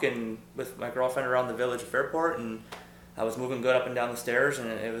walk and with my girlfriend around the village of Fairport, and I was moving good up and down the stairs, and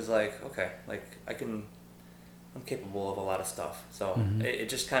it was like, okay, like I'm capable of a lot of stuff. So it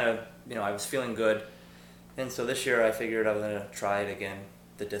just kind of, you know, I was feeling good, and so this year I figured I was going to try it again,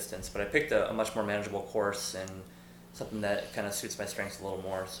 the distance, but I picked a much more manageable course and something that kind of suits my strengths a little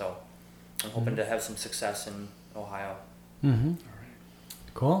more. So I'm hoping to have some success in Ohio. Mm-hmm. All right.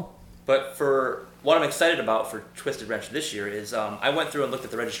 Cool. But for what I'm excited about for Twisted Branch this year is I went through and looked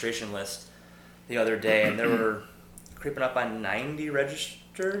at the registration list the other day, and there were creeping up on 90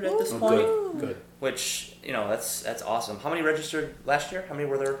 registered at this point. Good. Which, you know, that's awesome. How many registered last year? How many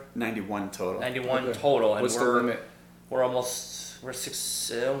were there? 91 total. 91 total. And What's the limit? We're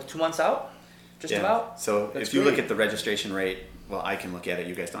 2 months out, just about. So That's if you great. look at the registration rate, well, I can look at it.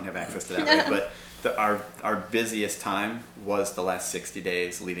 You guys don't have access to that rate, but our busiest time was the last 60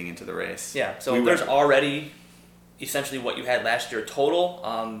 days leading into the race. Yeah. So there's already essentially what you had last year total.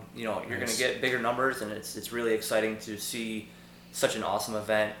 You know, you're going to get bigger numbers, and it's really exciting to see such an awesome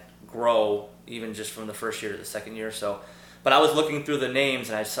event grow, even just from the first year to the second year. So, but I was looking through the names,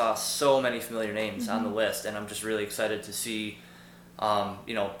 and I saw so many familiar names on the list, and I'm just really excited to see.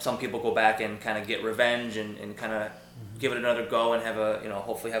 You know, some people go back and kind of get revenge and kind of give it another go and have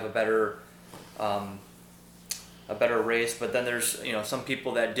hopefully have a better race. But then there's, you know, some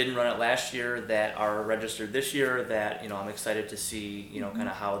people that didn't run it last year that are registered this year that, you know, I'm excited to see, you know, kind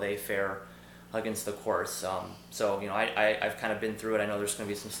of how they fare against the course. So, you know, I've kind of been through it. I know there's going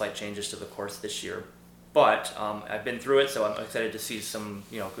to be some slight changes to the course this year, but I've been through it, so I'm excited to see some,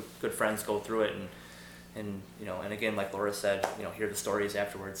 you know, good friends go through it and you know, and again, like Laura said, you know, hear the stories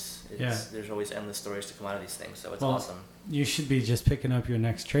afterwards. There's always endless stories to come out of these things, so it's awesome. You should be just picking up your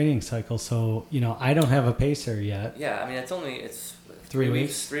next training cycle. So, you know, I don't have a pacer yet. Yeah, I mean, it's 3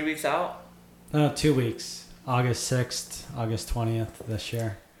 weeks. 3 weeks out. No, 2 weeks. August 6th, August 20th this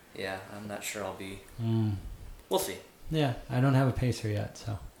year. Yeah, I'm not sure I'll be. We'll see. Yeah, I don't have a pacer yet,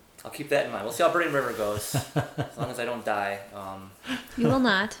 so I'll keep that in mind. We'll see how Burning River goes. As long as I don't die, You will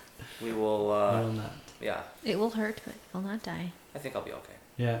not. we will. I will not. Yeah, It will hurt, but you will not die. I think I'll be okay.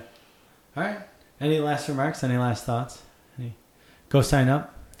 Yeah. All right. Any last remarks? Any last thoughts? Go sign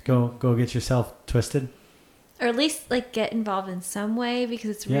up. Go get yourself twisted. Or at least like get involved in some way because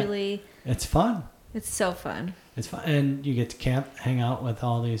it's really It's fun. it's so fun. It's fun, and you get to camp, hang out with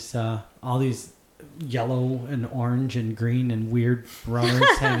all these yellow and orange and green and weird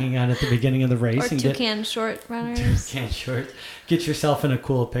runners hanging out at the beginning of the race. Or and toucan short runners. Toucan short. Get yourself in a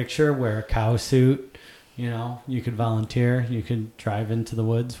cool picture. Wear a cow suit. You know, you could volunteer. You could drive into the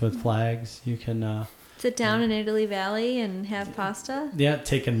woods with flags. You can Sit down in Italy Valley and have pasta. Yeah,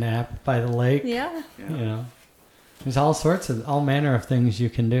 take a nap by the lake. Yeah. You know, there's all manner of things you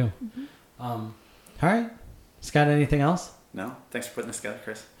can do. All right, Scott, anything else? No? Thanks for putting this together,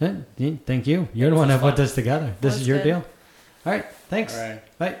 Chris. Thank you. You're the one that put this together. This is your good. deal. All right, thanks. All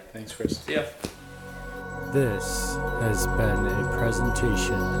right. Bye. Thanks, Chris. See ya. This has been a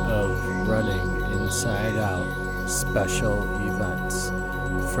presentation of Running Inside Out Special Events.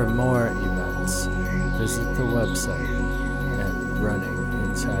 For more events, visit the website at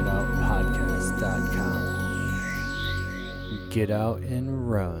runninginsideoutpodcast.com. Get out and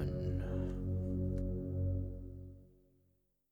run.